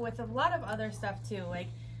do with a lot of other stuff too, like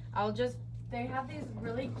they have these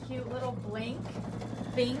really cute little blank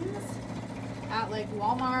things at like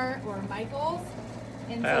Walmart or Michael's,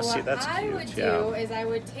 And Ah, so see, what that's I cute, would do yeah. is I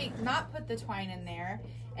would not put the twine in there,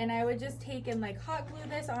 and I would just take and like hot glue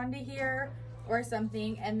this onto here or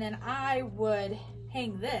something, and then I would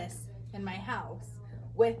hang this in my house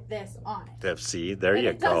with this on it. See, there And you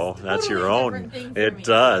it does go. That's your totally own. different thing for It me.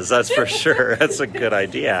 does. That's for sure. That's a good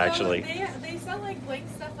idea, So actually. they sell like blank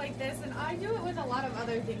stuff like this, and I do it with a lot of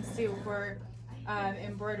other things too for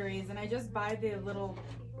embroideries, and I just buy the little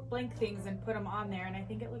blank things and put them on there, and I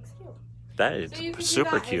think it looks cute. That is So you can do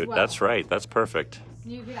super that as cute. well. That's right. That's perfect.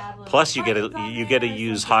 You could add little Plus, you get hearts on you get to there or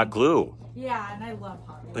use something. hot glue. Yeah, and I love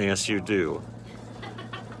hot glue. Yes, you do.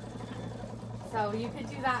 So you could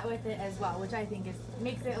do that with it as well, which I think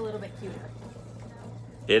makes it a little bit cuter.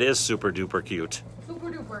 It is super duper cute. Super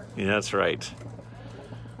duper. Yeah, that's right.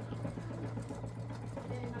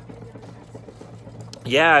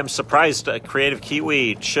 Yeah, I'm surprised. Creative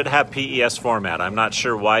Kiwi should have PES format. I'm not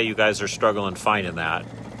sure why you guys are struggling finding that.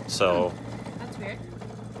 So, That's weird.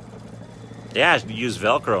 yeah, use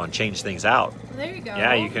Velcro and change things out. Well, there you go.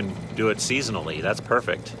 Yeah, you can do it seasonally. That's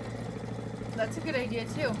perfect. That's a good idea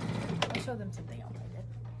too. I'll show them something else I did.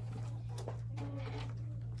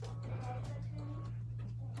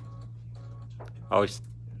 Oh, So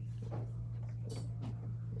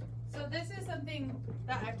this is something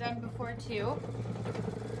that I've done before too.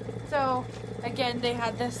 So again, they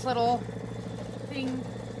had this little thing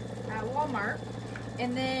at Walmart,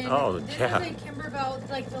 and then Oh, this yeah. is a Kimberbell,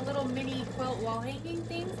 like the little mini quilt wall hanging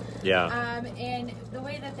things. yeah. And the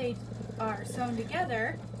way that they are sewn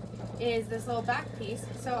together is this little back piece.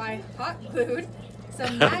 So I hot glued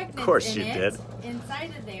some magnets course in you it did.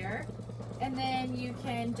 inside of there, and then you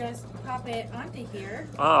can just pop it onto here.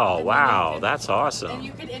 Oh, and then wow. you can- That's And awesome.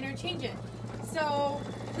 you could interchange it. So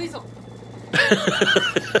please hold.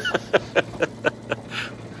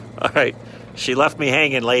 All right. She left me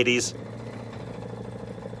hanging, ladies.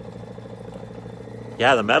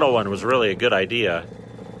 Yeah, the metal one was really a good idea.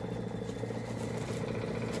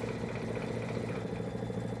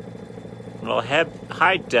 Well,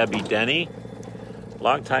 hi, Debbie Denny.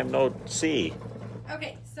 Long time no see.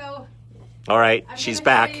 Okay, so All right, I'm she's gonna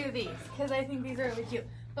back. show you these because I think these are really cute.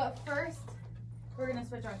 But first, we're gonna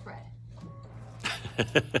switch our thread.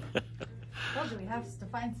 Told you we have to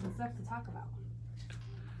find some stuff to talk about.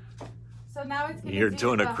 So now it's gonna You're do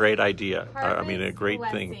doing a the great idea. I mean, a Harvest great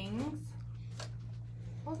thing. Blessings.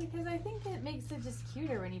 Well, because I think it makes it just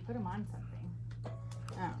cuter when you put them on something.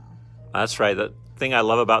 I don't know. That's right. The thing I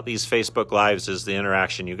love about these Facebook Lives is the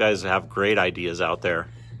interaction. You guys have great ideas out there.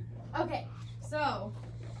 Okay, so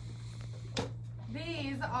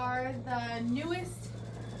these are the newest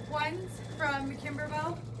ones from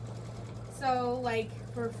Kimberbell. So like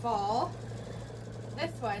for fall,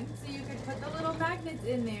 this one, so you could put the little magnets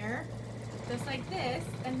in there, just like this,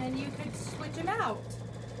 and then you could switch them out.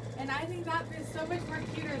 And I think that is so much more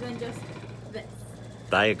cuter than just this.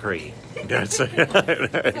 I agree. That's a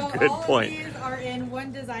So good all point. of these are in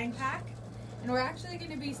one design pack, and we're actually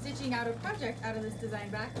going to be stitching out a project out of this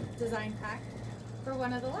design pack for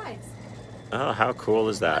one of the lives. Oh, how cool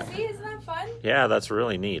is that? See, isn't that fun? Yeah, that's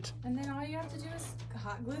really neat. And then all you have to do is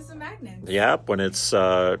hot glue some magnets. Yep, when it's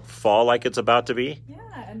fall like it's about to be.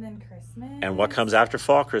 Yeah, and then Christmas. And what comes after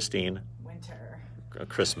fall, Christine? Winter.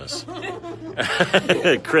 Christmas.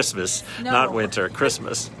 Christmas, No. not winter.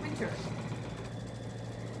 Christmas. Winter.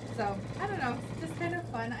 So, I don't know. Just kind of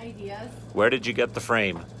fun ideas. Where did you get the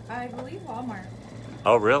frame? I believe Walmart.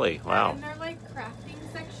 Oh, really? Wow. In their like crafting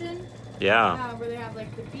section, Yeah. where they have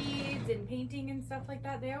like the beads and painting and stuff like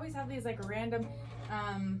that. They always have these like random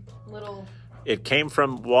little, It came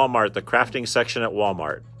from Walmart, the crafting section at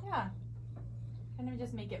Walmart. yeah. Kind of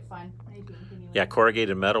just make it fun. I think, anyway. Yeah,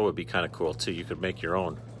 corrugated metal would be kind of cool too. You could make your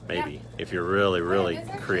own, maybe, Yeah. if you're really, really Yeah, this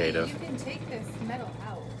actually, creative. You can take this metal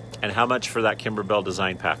out. And how much for that Kimberbell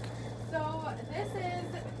design pack? So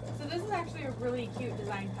this is actually a really cute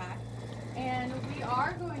design pack, and we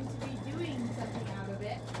are going to be doing something out of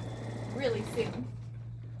it really soon.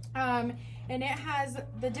 And it has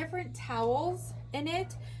the different towels in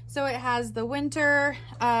it. So it has the winter,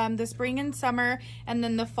 the spring and summer, and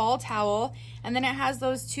then the fall towel. And then it has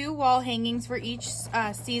those two wall hangings for each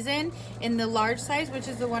season in the large size, which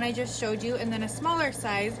is the one I just showed you, and then a smaller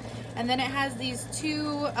size. And then it has these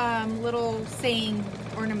two little saying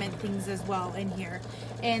ornament things as well in here.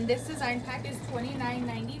 And this design pack is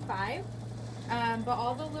 $29.95. But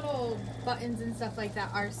all the little buttons and stuff like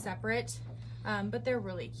that are separate, but they're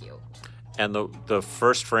really cute. And the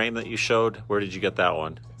first frame that you showed, where did you get that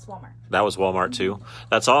one? It's Walmart. That was Walmart too?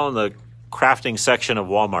 That's all in the crafting section of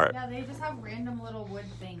Walmart. Yeah, they just have random little wood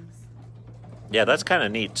things. Yeah, that's kind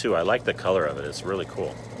of neat too. I like the color of it. It's really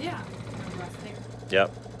cool. Yeah. They're rustic.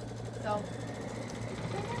 Yep. So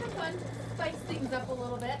fun. Spice things up a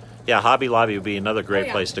little bit. Yeah, Hobby Lobby would be another great Oh,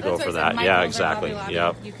 yeah. place to That's go what for I said, that. Michael's Yeah, or exactly. Hobby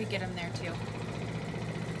Yep. Lobby. You could get them there too.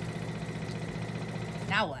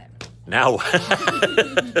 Now what? Now,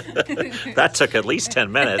 that took at least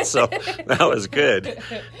 10 minutes, so that was good.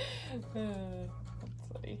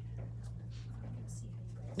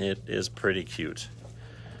 It is pretty cute.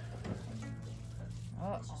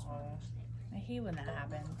 Oh, I hate when that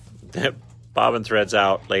happens. Bobbin threads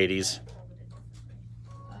out, ladies.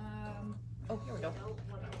 Oh, here we go.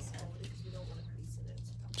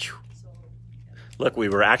 Look, we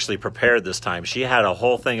were actually prepared this time. She had a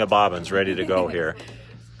whole thing of bobbins ready to go here.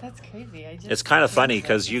 That's crazy. It's kind of funny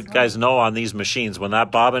because you guys know on these machines, when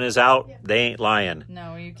that bobbin is out, they ain't lying.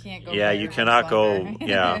 No, you can't go. Yeah, very you much cannot go, longer.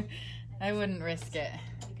 yeah. I wouldn't risk it.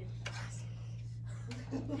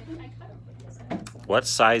 What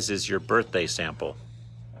size is your birthday sample?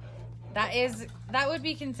 That would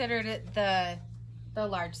be considered the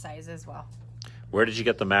large size as well. Where did you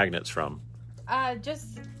get the magnets from?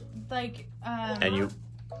 Just like And you,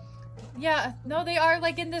 yeah, no, they are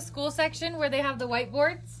like in the school section where they have the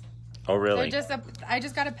whiteboards. oh really? They're just I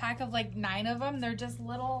just got a pack of like 9 of them. They're just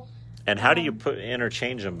little. And how do you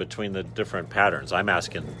interchange them between the different patterns? I'm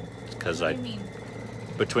asking because What do you mean?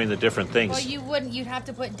 between the different things. Well, you wouldn't. You'd have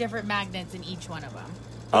to put different magnets in each one of them.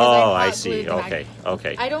 Oh, I see. Okay,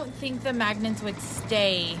 okay. I don't think the magnets would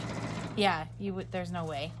stay. Yeah, you would. There's no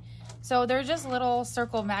way. So they're just little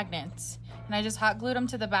circle magnets, and I just hot glued them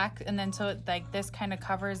to the back, and then so it, like this kind of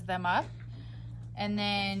covers them up, and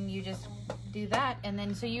then you just do that, and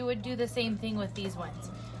then so you would do the same thing with these ones.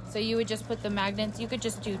 So you would just put the magnets. You could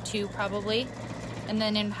just do 2 probably, and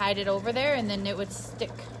then hide it over there, and then it would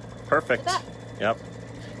stick. Perfect. Like that. Yep.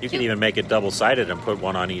 You can Cute. even make it double-sided and put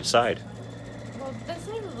one on each side. Well, this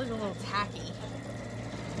one would look a little tacky.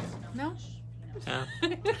 No. Yeah.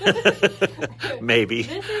 Maybe.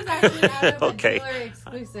 This is actually out of Okay. a dealer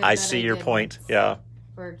exclusive. I that see your did point. once Yeah.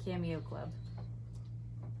 For Cameo Club.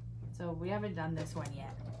 So we haven't done this one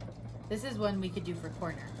yet. This is one we could do for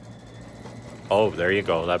corner. Oh, there you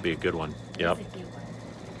go. That'd be a good one. Yep. That's a cute one.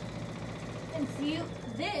 And see,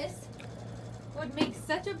 this would make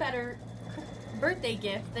such a better birthday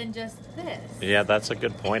gift than just this. Yeah, that's a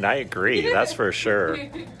good point. I agree. That's for sure.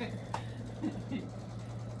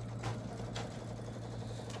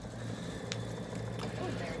 Oh,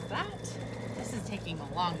 there's that. This is taking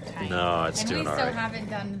a long time. No, it's and doing we all still right. haven't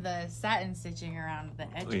done the satin stitching around the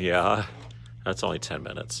edges. Yeah. That's only 10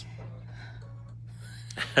 minutes.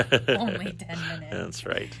 Only 10 minutes. That's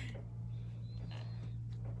right.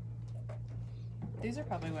 These are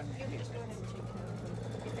probably one of my favorites.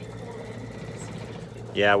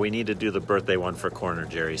 Yeah, we need to do the birthday one for corner,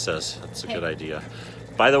 Jerry says. That's a good idea.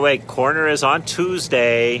 By the way, corner is on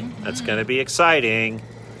Tuesday. That's going to be exciting.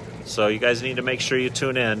 So you guys need to make sure you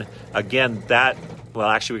tune in. Again,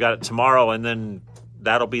 actually we got it tomorrow, and then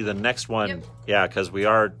that'll be the next one. Yep. Yeah, because we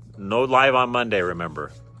are no live on Monday,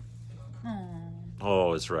 remember.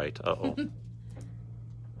 Oh, it's right. Uh-oh.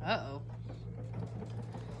 Uh-oh.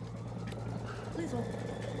 Please hold.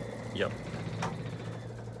 Yep.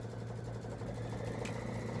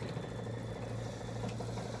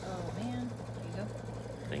 Oh, man. Here you go.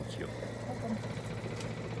 Thank you. Welcome.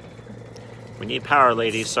 We need power,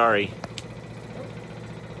 ladies. Sorry.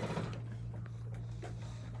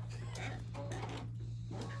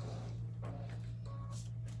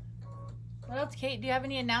 What else, Kate? Do you have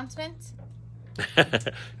any announcements?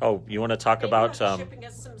 Oh, you want to talk about... shipping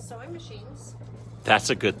us some sewing machines. That's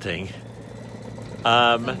a good thing.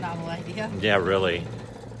 That's a novel idea. Yeah, really.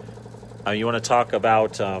 You want to talk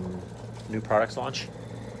about new products launch?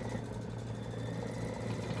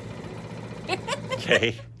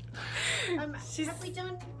 Okay.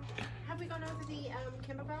 Have we gone over the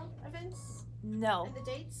Kimberbell events No. and the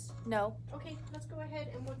dates? No. Okay, let's go ahead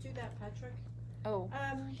and we'll do that, Patrick. Oh,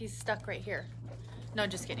 he's stuck right here. No,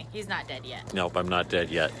 just kidding. He's not dead yet. Nope, I'm not dead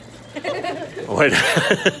yet. Wait.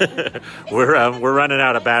 We're running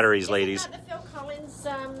out of batteries, ladies. Isn't that the Phil Collins,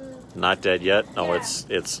 Not dead yet? No, Yeah.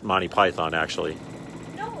 it's Monty Python actually.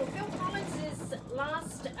 no, Phil Collins'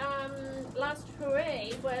 last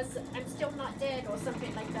hooray was "I'm still not dead" or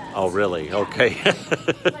something like that. Oh, really? Yeah. Okay. I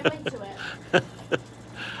went to it.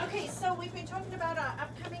 Okay, so we've been talking about our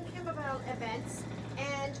upcoming Kimberbell events,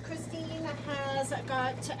 and Christine has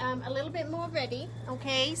got a little bit more ready.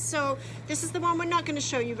 Okay, so this is the one we're not going to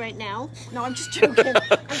show you right now. No, I'm just joking.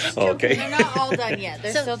 Okay. They're not all done yet.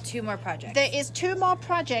 There's So- still 2 more projects. There is 2 more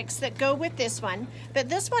projects that go with this one, but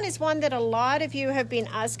this one is one that a lot of you have been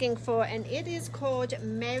asking for, and it is called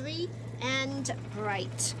Merry and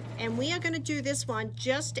Bright. And we are going to do this one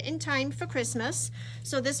just in time for Christmas.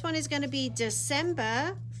 So this one is going to be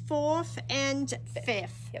December 4th and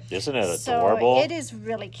 5th. Isn't it So adorable? it is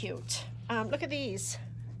really cute. Look at these.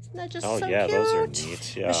 Isn't that just Oh, so yeah, cute? those are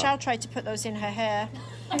neat. Yeah. Michelle tried to put those in her hair.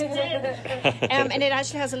 And it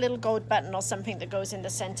actually has a little gold button or something that goes in the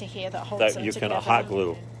center here that holds That them you together. can hot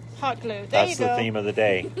glue. Hot glue. There That's you the go. theme of the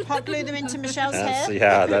day. Hot glue them into Michelle's That's, hair.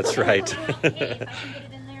 yeah, that's right.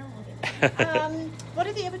 What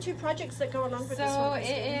are the other 2 projects that go along with this So one? it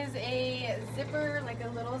Christine? is a zipper, like a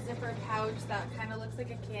little zipper pouch that kind of looks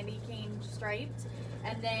like a candy cane striped,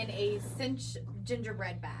 and then a cinch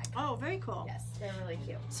gingerbread bag. Oh, very cool. Yes, they're really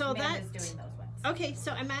cute. So Amanda's that's- doing those ones. Okay,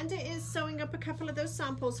 so Amanda is sewing up a couple of those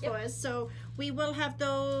samples for us. So we will have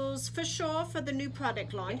those for sure for the new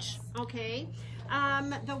product launch. Okay.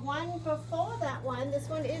 The one before that one, this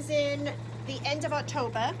one is in the end of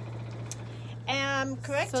October.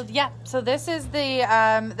 Correct? So yeah, so this is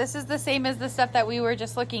the same as the stuff that we were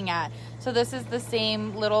just looking at. So this is the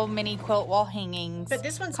same little mini quilt wall hangings. but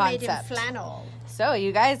this one's concept. made in flannel. So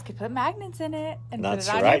you guys could put magnets in it and That's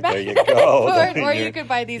put it on right, your back there you go. board, or Your- you could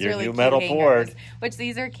buy these your really new cute metal hangers, board. which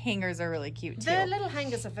these hangers are really cute too. The little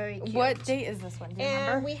hangers are very cute. What date is this one? Do you And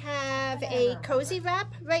remember? we have a cozy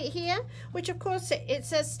wrap right here, which of course it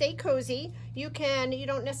says stay cozy. You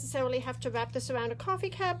don't necessarily have to wrap this around a coffee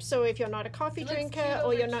cup. So if you're not a coffee looks drinker cute or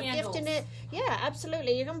over you're not candles. gifting it, yeah,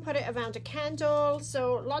 absolutely. You can put it around a candle.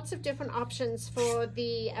 So lots of different options for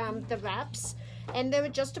the wraps. And they're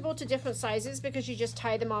adjustable to different sizes because you just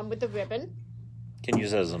tie them on with the ribbon Can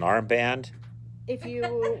use it as an armband. if you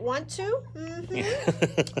want to.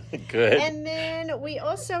 Good. And then we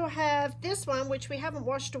also have this one, which we haven't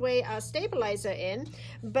washed away our stabilizer in,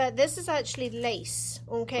 but this is actually lace.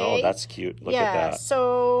 Okay. Oh, that's cute. Look at that.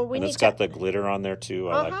 So we And need it's to. got the glitter on there too.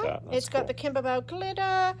 I like that. That's It's got the Kimberbell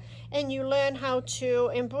glitter, and you learn how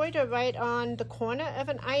to embroider right on the corner of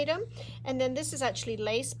an item. And then this is actually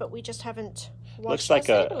lace, but we just haven't washed Looks like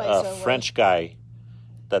our a stabilizer away. French guy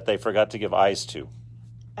that they forgot to give eyes to.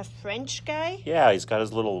 A French guy? Yeah, he's got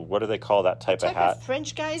his little, what do they call that type of What type hat? of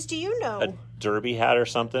French guys do you know? A derby hat or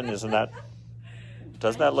something? Isn't that,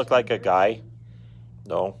 doesn't that look like a guy?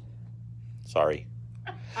 No. Sorry.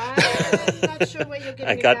 I'm not sure where you're getting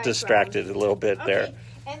I your got guy distracted from. a little bit there. Okay,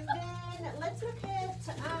 and then let's look at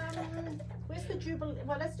where's the Jubilee?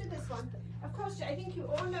 Well, let's do this one. Of course, I think you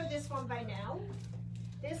all know this one by now.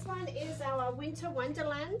 This one is our Winter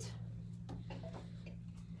Wonderland.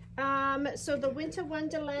 So the Winter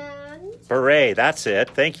Wonderland. Hooray, that's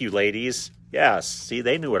it. Thank you, ladies. Yes, see,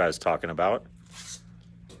 they knew what I was talking about.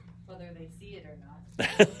 Whether they see it or not.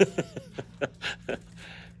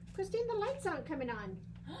 Christine, the lights aren't coming on.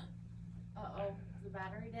 Uh-oh, is the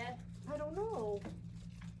battery dead? I don't know.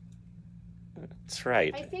 That's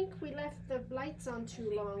right. I think we left the lights on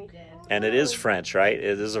too long. And it is French, right?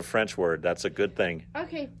 It is a French word. That's a good thing.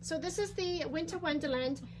 Okay, so this is the Winter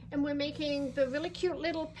Wonderland, and we're making the really cute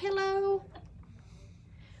little pillow.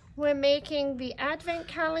 We're making the advent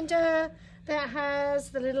calendar that has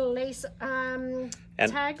the little lace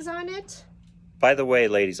tags on it. By the way,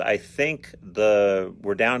 ladies, I think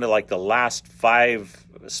we're down to like the last 5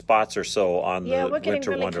 spots or so on Yeah, the we're getting Winter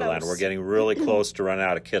really Wonderland. close. We're getting really close to running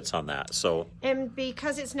out of kits on that. So And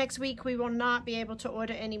because it's next week, we will not be able to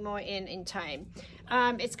order any more in time.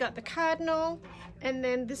 It's got the cardinal, and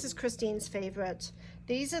then this is Christine's favorite.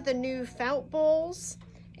 These are the new felt balls,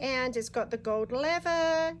 and it's got the gold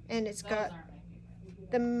leather, and it's got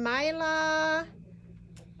the mylar.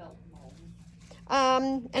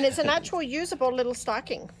 And it's an actual usable little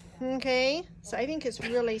stocking. Okay, so I think it's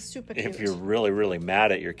really super cute. if you're really, really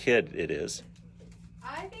mad at your kid, it is.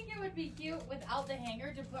 I think it would be cute without the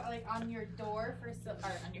hanger to put like on your door for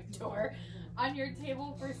on your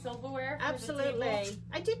table for silverware. For the table. Absolutely.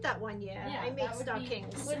 I did that one year. Yeah, I made that would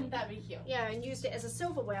stockings. Wouldn't that be cute? Yeah, and used it as a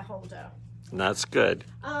silverware holder. That's good.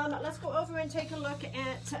 Let's go over and take a look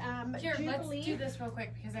at Here, let's Jubilee. do this real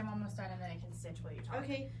quick because I'm almost done and then I can stitch while you talk.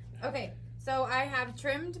 Okay. Okay, so I have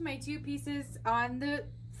trimmed my 2 pieces on the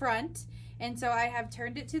front, and so I have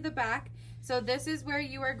turned it to the back. So this is where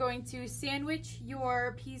you are going to sandwich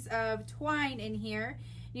your piece of twine in here.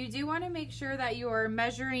 You do want to make sure that you are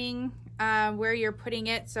measuring where you're putting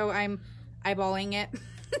it. So I'm eyeballing it.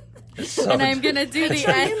 And I'm going to do the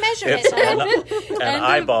Sure, you measure It's it. an end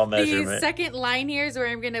eyeball of measurement. The second line here is where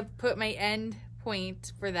I'm going to put my end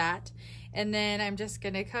point for that. And then I'm just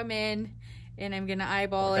going to come in and I'm going to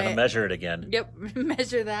eyeball We're going it. to measure it again. Yep,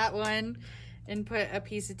 measure that one and put a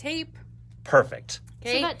piece of tape. Perfect. So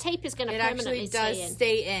Okay, that tape is going to it permanently actually does stay in.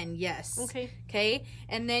 stay in, yes. Okay. Okay,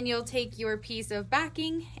 and then you'll take your piece of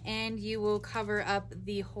backing and you will cover up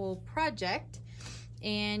the whole project.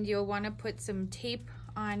 And you'll want to put some tape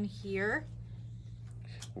on here.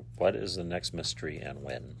 What is the next mystery and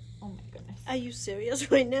when? Oh my goodness. Are you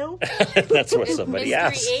serious right now? That's what somebody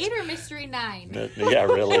asked. Mystery 8 or Mystery 9? Yeah,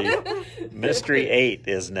 really. Mystery 8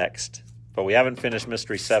 is next. But we haven't finished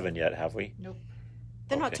Mystery 7 yet, have we? Nope.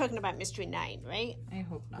 They're not Okay. talking about Mystery 9, right? I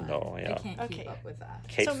hope not. No, yeah. I can't keep Okay. up with that.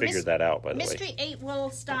 Kate So figured that out, by the way. Mystery 8 will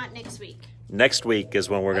start next week. Next week is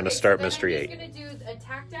when we're going to Okay, start so then Mystery I'm 8. just going to do a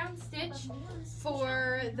tack down stitch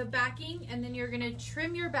for the backing, and then you're going to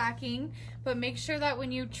trim your backing, but make sure that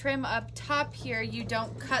when you trim up top here, you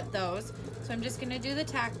don't cut those. So I'm just going to do the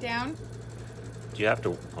tack down. Do you have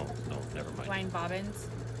to? Oh, no, never mind. Twine bobbins.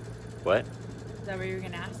 What? Is that what you were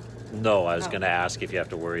going to ask? No, I was Oh. going to ask if you have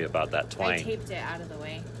to worry about that I twine. taped it out of the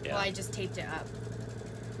way. Yeah. Well, I just taped it up.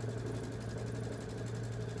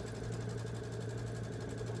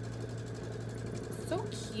 So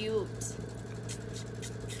cute.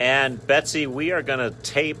 And Betsy, we are going to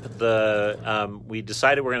tape the. We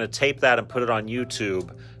decided we're going to tape that and put it on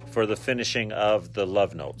YouTube for the finishing of the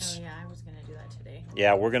love notes. Oh yeah, I was going to do that today.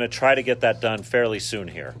 Yeah, we're going to try to get that done fairly soon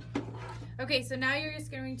here. Okay, so now you're just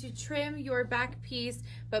going to trim your back piece,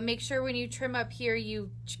 but make sure when you trim up here, you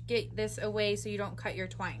get this away so you don't cut your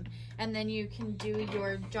twine. And then you can do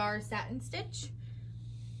your jar satin stitch,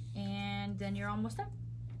 and then you're almost done.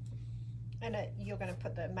 And you're going to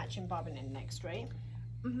put the matching bobbin in next, right?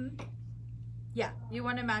 Mm-hmm. Yeah, you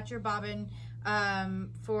want to match your bobbin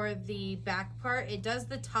for the back part. It does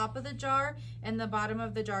the top of the jar and the bottom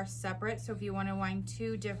of the jar separate, so if you want to wind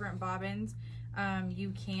two different bobbins, you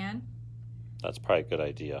can. That's probably a good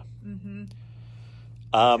idea. Mm-hmm.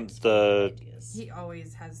 He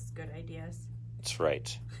always has good ideas. That's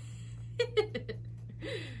right.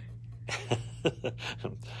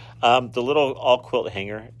 The little all quilt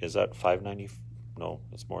hanger, is that $5.90? No,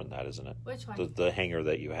 it's more than that, isn't it? Which one? The hanger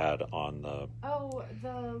that you had on the. Oh,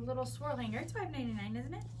 the little swirl hanger. It's $5.99,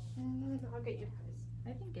 isn't it? I'll get you price.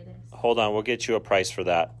 I think it is. Hold on, we'll get you a price for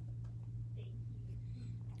that.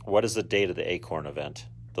 What is the date of the Acorn event?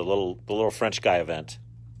 The little French guy event.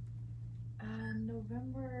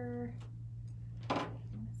 November. I want to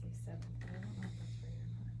say 7th. I don't know if that's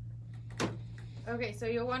right or not. Okay, so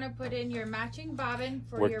you'll want to put in your matching bobbin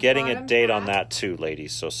for We're your getting a bottom date on half. that too,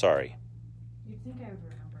 ladies, so sorry. You'd think I would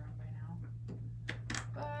remember them by now,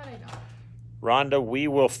 but I don't. Rhonda, we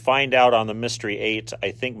will find out on the Mystery 8.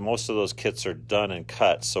 I think most of those kits are done and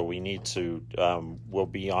cut, so we need to, we'll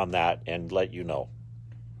be on that and let you know.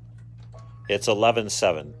 It's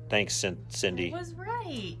 11/7. Thanks, Cindy. I was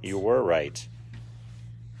right. You were right.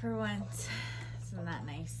 For once. Isn't that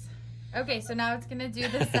nice? Okay, so now it's going to do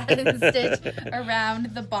the satin stitch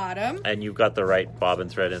around the bottom. And you've got the right bobbin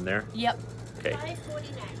thread in there? Yep. Okay.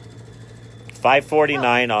 $5.49.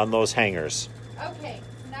 $5.49 on those hangers. Okay,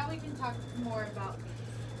 so now we can talk more about these.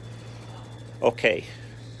 Okay.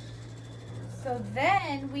 So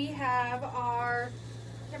then we have our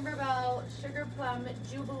Kimberbell Sugar Plum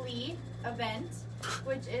Jubilee event,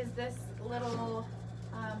 which is this little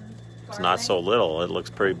It's not so little. It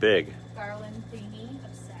looks pretty big. garland thingy.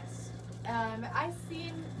 Obsessed. I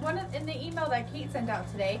seen in the email that Kate sent out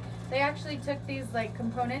today. They actually took these like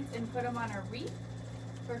components and put them on a wreath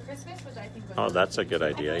for Christmas, which I think was Oh, really that's a cute. good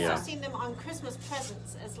I've idea, also yeah. seen them on Christmas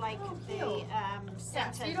presents as like Oh, the cute. Yeah,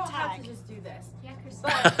 center so you don't have tag. to just do this. Yeah,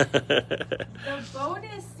 Christmas. But the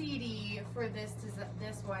bonus CD for this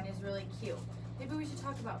one is really cute. Maybe we should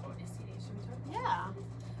talk about bonus CDs. Should we talk about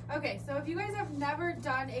Yeah. Okay, so if you guys have never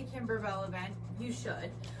done a Kimberbell event, you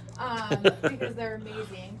should, because they're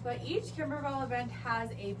amazing. But each Kimberbell event has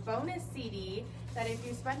a bonus CD that if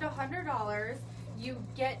you spend $100, you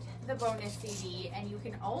get the bonus CD, and you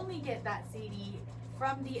can only get that CD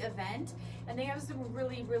from the event. And they have some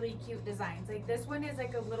really, really cute designs. Like this one is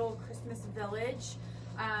like a little Christmas village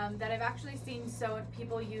that I've actually seen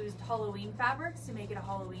people used Halloween fabrics to make it a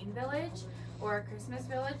Halloween village or a Christmas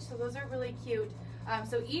village. So those are really cute.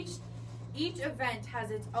 So each event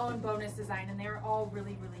has its own bonus design, and they're all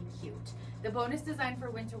really, really cute. The bonus design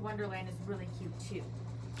for Winter Wonderland is really cute too.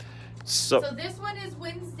 So this one is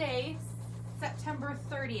Wednesday, September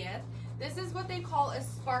 30th. This is what they call a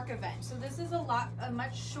spark event. So this is a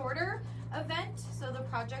much shorter event. So the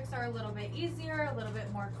projects are a little bit easier, a little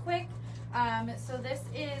bit more quick. So this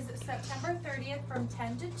is September 30th from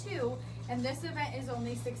 10 to 2, and this event is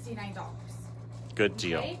only $69. Good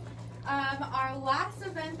deal. Okay? Our last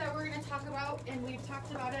event that we're going to talk about, and we've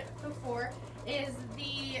talked about it before, is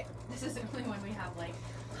this is the only one we have, like,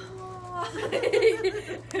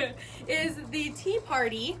 is the Tea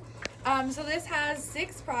Party. So this has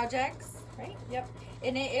 6 projects, right? Yep.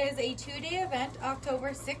 And it is a 2-day event, October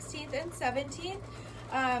 16th and 17th.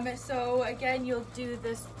 So again, you'll do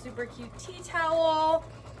this super cute tea towel,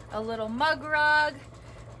 a little mug rug,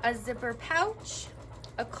 a zipper pouch,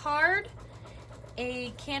 a card,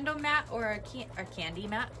 a candle mat or a candy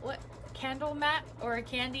mat. What? Candle mat or a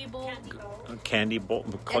candy bowl? Candy bowl.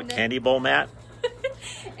 Candy bowl mat.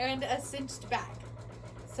 And a cinched bag.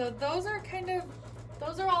 So those are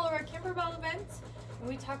all of our Kimberbell events. And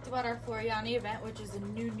we talked about our Floriani event, which is a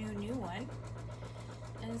new one.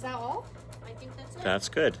 And is that all? I think that's it. That's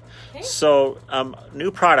good. Okay. So,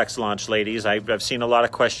 new products launch, ladies. I've seen a lot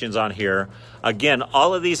of questions on here. Again,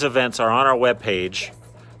 all of these events are on our webpage. Yes.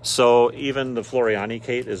 So even the Floriani,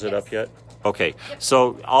 Kate, is it Yes. up yet? Okay.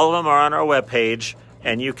 So all of them are on our webpage,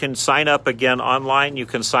 and you can sign up again online. You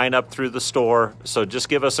can sign up through the store. So just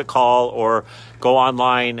give us a call or go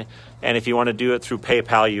online. And if you want to do it through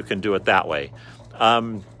PayPal, you can do it that way.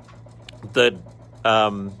 The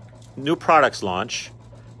new products launch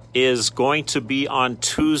is going to be on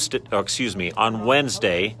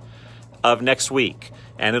Wednesday of next week,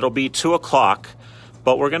 and it'll be 2:00.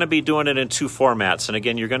 But we're going to be doing it in two formats, and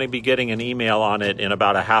again, you're going to be getting an email on it in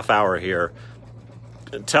about a half hour here,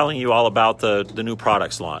 telling you all about the new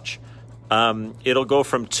products launch. It'll go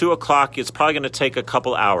from 2:00. It's probably going to take a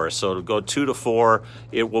couple hours, so it'll go 2 to 4.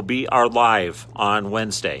 It will be our live on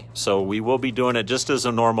Wednesday, so we will be doing it just as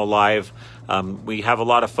a normal live. We have a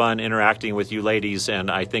lot of fun interacting with you ladies, and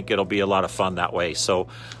I think it'll be a lot of fun that way. So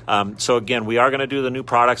again, we are going to do the new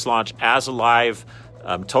products launch as a live,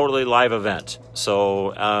 totally live event.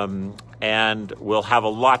 So and we'll have a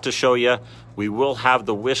lot to show you. We will have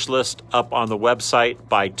the wish list up on the website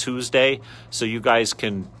by Tuesday, so you guys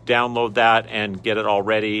can download that and get it all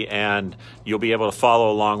ready, and you'll be able to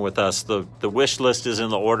follow along with us. The wish list is in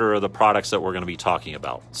the order of the products that we're going to be talking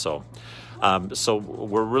about. So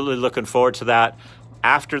we're really looking forward to that.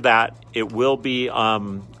 After that, it will be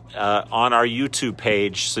on our YouTube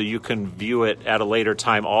page, so you can view it at a later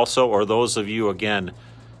time also, or those of you who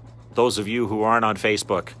aren't on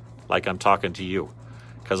Facebook, like I'm talking to you,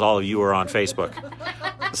 because all of you are on Facebook.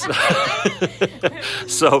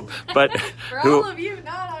 But For all of you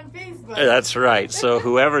not on Facebook. That's right. So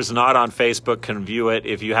whoever's not on Facebook can view it.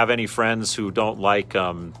 If you have any friends who don't like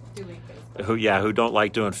Doing Facebook. who don't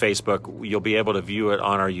like doing Facebook, you'll be able to view it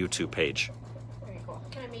on our YouTube page. Very cool.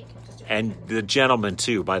 Can I make just a And the gentleman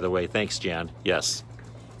too, by the way. Thanks, Jan. Yes.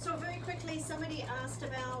 So very quickly, somebody asked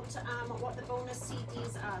about what the bonus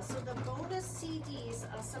CDs are. So the bonus CDs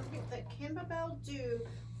are something that Kimberbell do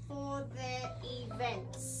for their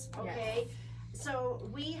events, okay? Yes. So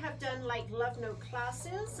we have done like Love Note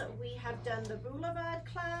classes, we have done the Boulevard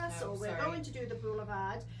class, Oh, or we're sorry. going to do the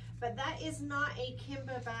Boulevard, but that is not a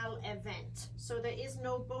Kimberbell event. So there is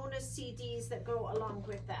no bonus CDs that go along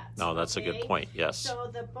with that. No, that's a good okay? point. Yes. So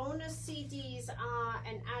the bonus CDs are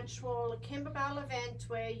an actual Kimberbell event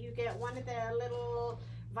where you get one of their little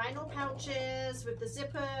vinyl pouches with the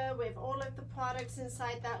zipper, with all of the products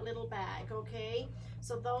inside that little bag, okay?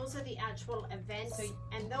 So those are the actual events, So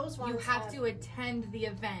and those ones You have to attend the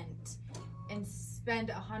event and spend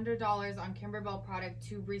 $100 on Kimberbell product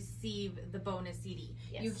to receive the bonus CD.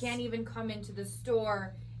 Yes. You can't even come into the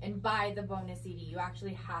store and buy the bonus CD. You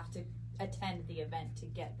actually have to attend the event to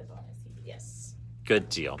get the bonus CD. Yes. Good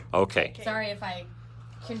deal. Okay. Okay. Sorry if I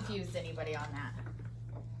confused anybody on that.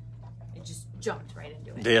 I just jumped right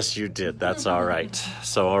into it. Yes, you did. That's all right.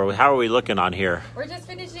 So how are we looking on here? We're just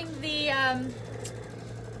finishing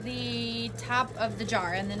the top of the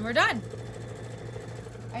jar and then we're done.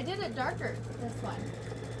 I did it darker, this one.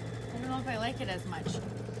 I don't know if I like it as much.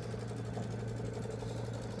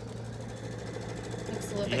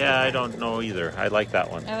 Looks a little bit Yeah, I different. don't know either. I like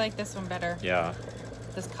that one. I like this one better. Yeah.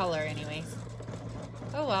 This color anyways.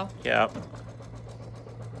 Oh well. Yeah.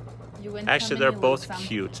 You win Actually, some they're and you both lose some.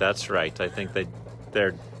 cute. That's right. I think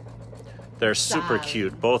they're super Solid.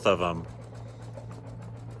 cute, both of them.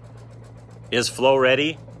 Is Flo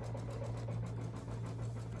ready?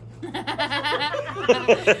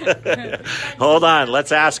 Hold on,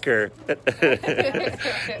 let's ask her.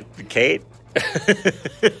 Kate?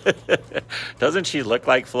 Doesn't she look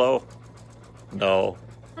like Flo? No.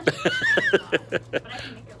 But I can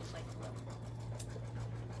make it look like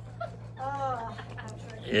Oh,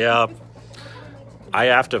 Yeah. I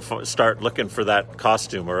have to start looking for that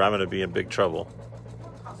costume or I'm going to be in big trouble.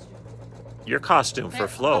 costume. Your costume for The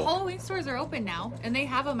Flo. Halloween stores are open now, and they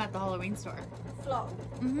have them at the Halloween store. Flo.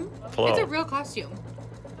 Mm-hmm. Flo. It's a real costume.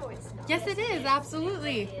 No, it's not. Yes, it is.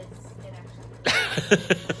 Absolutely.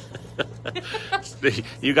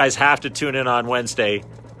 You guys have to tune in on Wednesday. I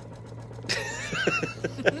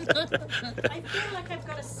feel like I've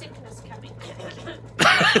got a sickness coming.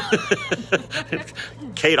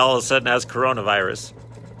 Kate all of a sudden has coronavirus.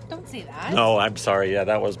 Don't say that. No, I'm sorry. Yeah,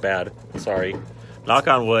 that was bad. Sorry. Knock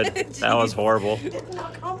on wood. That was horrible.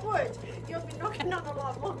 Knock on wood. You'll be knocking on a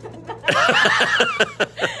lot more than that.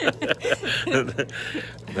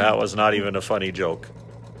 That was not even a funny joke.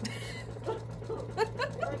 When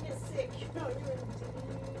you're sick, you know you're in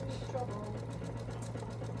deep trouble.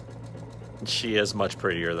 She is much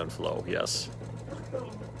prettier than Flo, yes.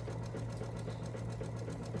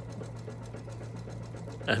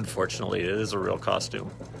 Unfortunately, it is a real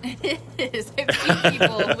costume. It is. I've seen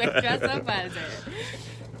people dress up as her.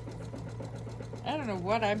 I don't know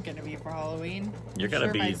what I'm gonna be for Halloween. You're I'm gonna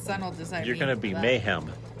sure be. my son will decide. You're me gonna for be that.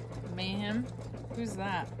 Mayhem. Mayhem? Who's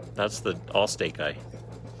that? That's the Allstate guy.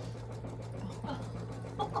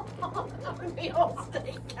 That would be all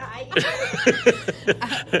state guy.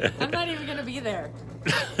 I'm not even gonna be there,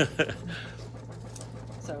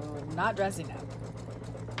 so we're not dressing up.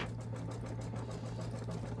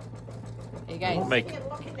 Hey guys, We'll make.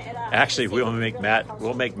 Actually, we'll make Matt.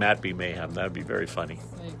 We'll make Matt be Mayhem. That'd be very funny.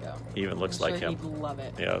 there you go. He even looks I'm like sure him. He'd love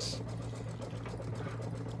it. Yes.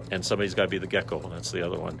 And somebody's got to be the gecko. That's the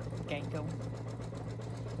other one. Gango.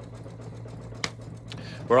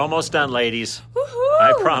 We're almost done, ladies. Woohoo!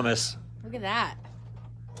 I promise. Look at that.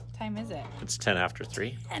 What time is it? It's 10 after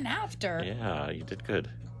 3. And after. Yeah, you did good.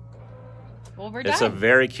 Well, we're It's a done.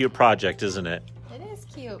 very cute project, isn't it? It is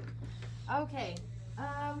cute. Okay.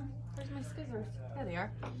 Where's my scissors? There they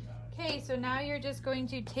are. Okay, so now you're just going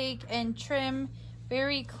to take and trim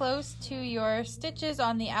very close to your stitches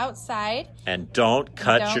on the outside. And don't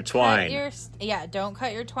cut Don't your twine. Don't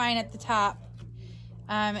cut your twine at the top.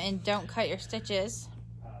 And don't cut your stitches.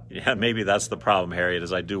 Yeah, maybe that's the problem, Harriet,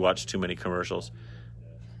 is I do watch too many commercials.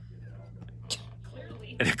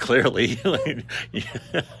 Clearly.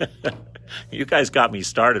 You guys got me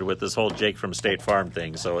started with this whole Jake from State Farm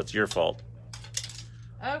thing, so it's your fault.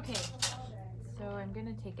 Okay. So I'm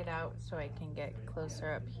going to take it out so I can get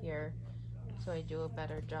closer up here so I do a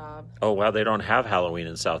better job. Oh, wow, they don't have Halloween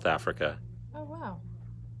in South Africa. Oh, wow.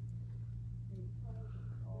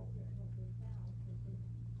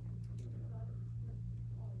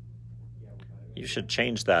 You should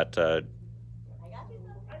change that.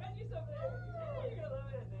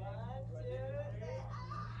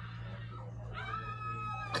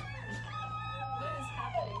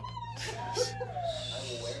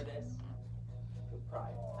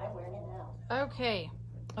 Okay.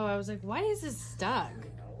 Oh, I was like, why is this stuck?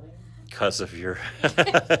 Because of your...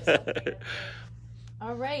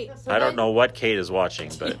 All right. So I don't then- know what Kate is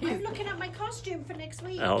watching, but... I'm looking at my costume for next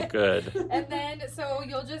week. Oh, good. And then, so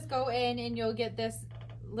you'll just go in and you'll get this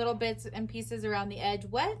little bits and pieces around the edge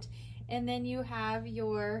wet. And then you have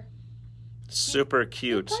your... Super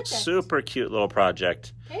cute. project. Super cute little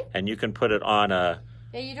project. Okay. And you can put it on a...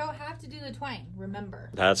 Yeah, you don't have to do the twine, remember.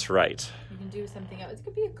 That's right. You can do something else. It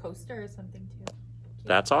could be a coaster or something too.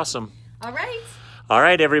 That's awesome. All right. All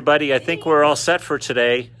right, everybody. I think we're all set for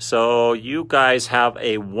today. So you guys have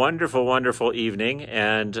a wonderful, wonderful evening.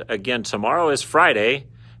 And again, tomorrow is Friday,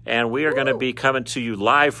 and we are going to be coming to you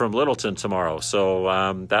live from Littleton tomorrow.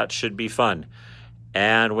 So that should be fun.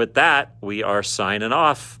 And with that, we are signing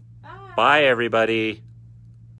off. Bye. Bye, everybody.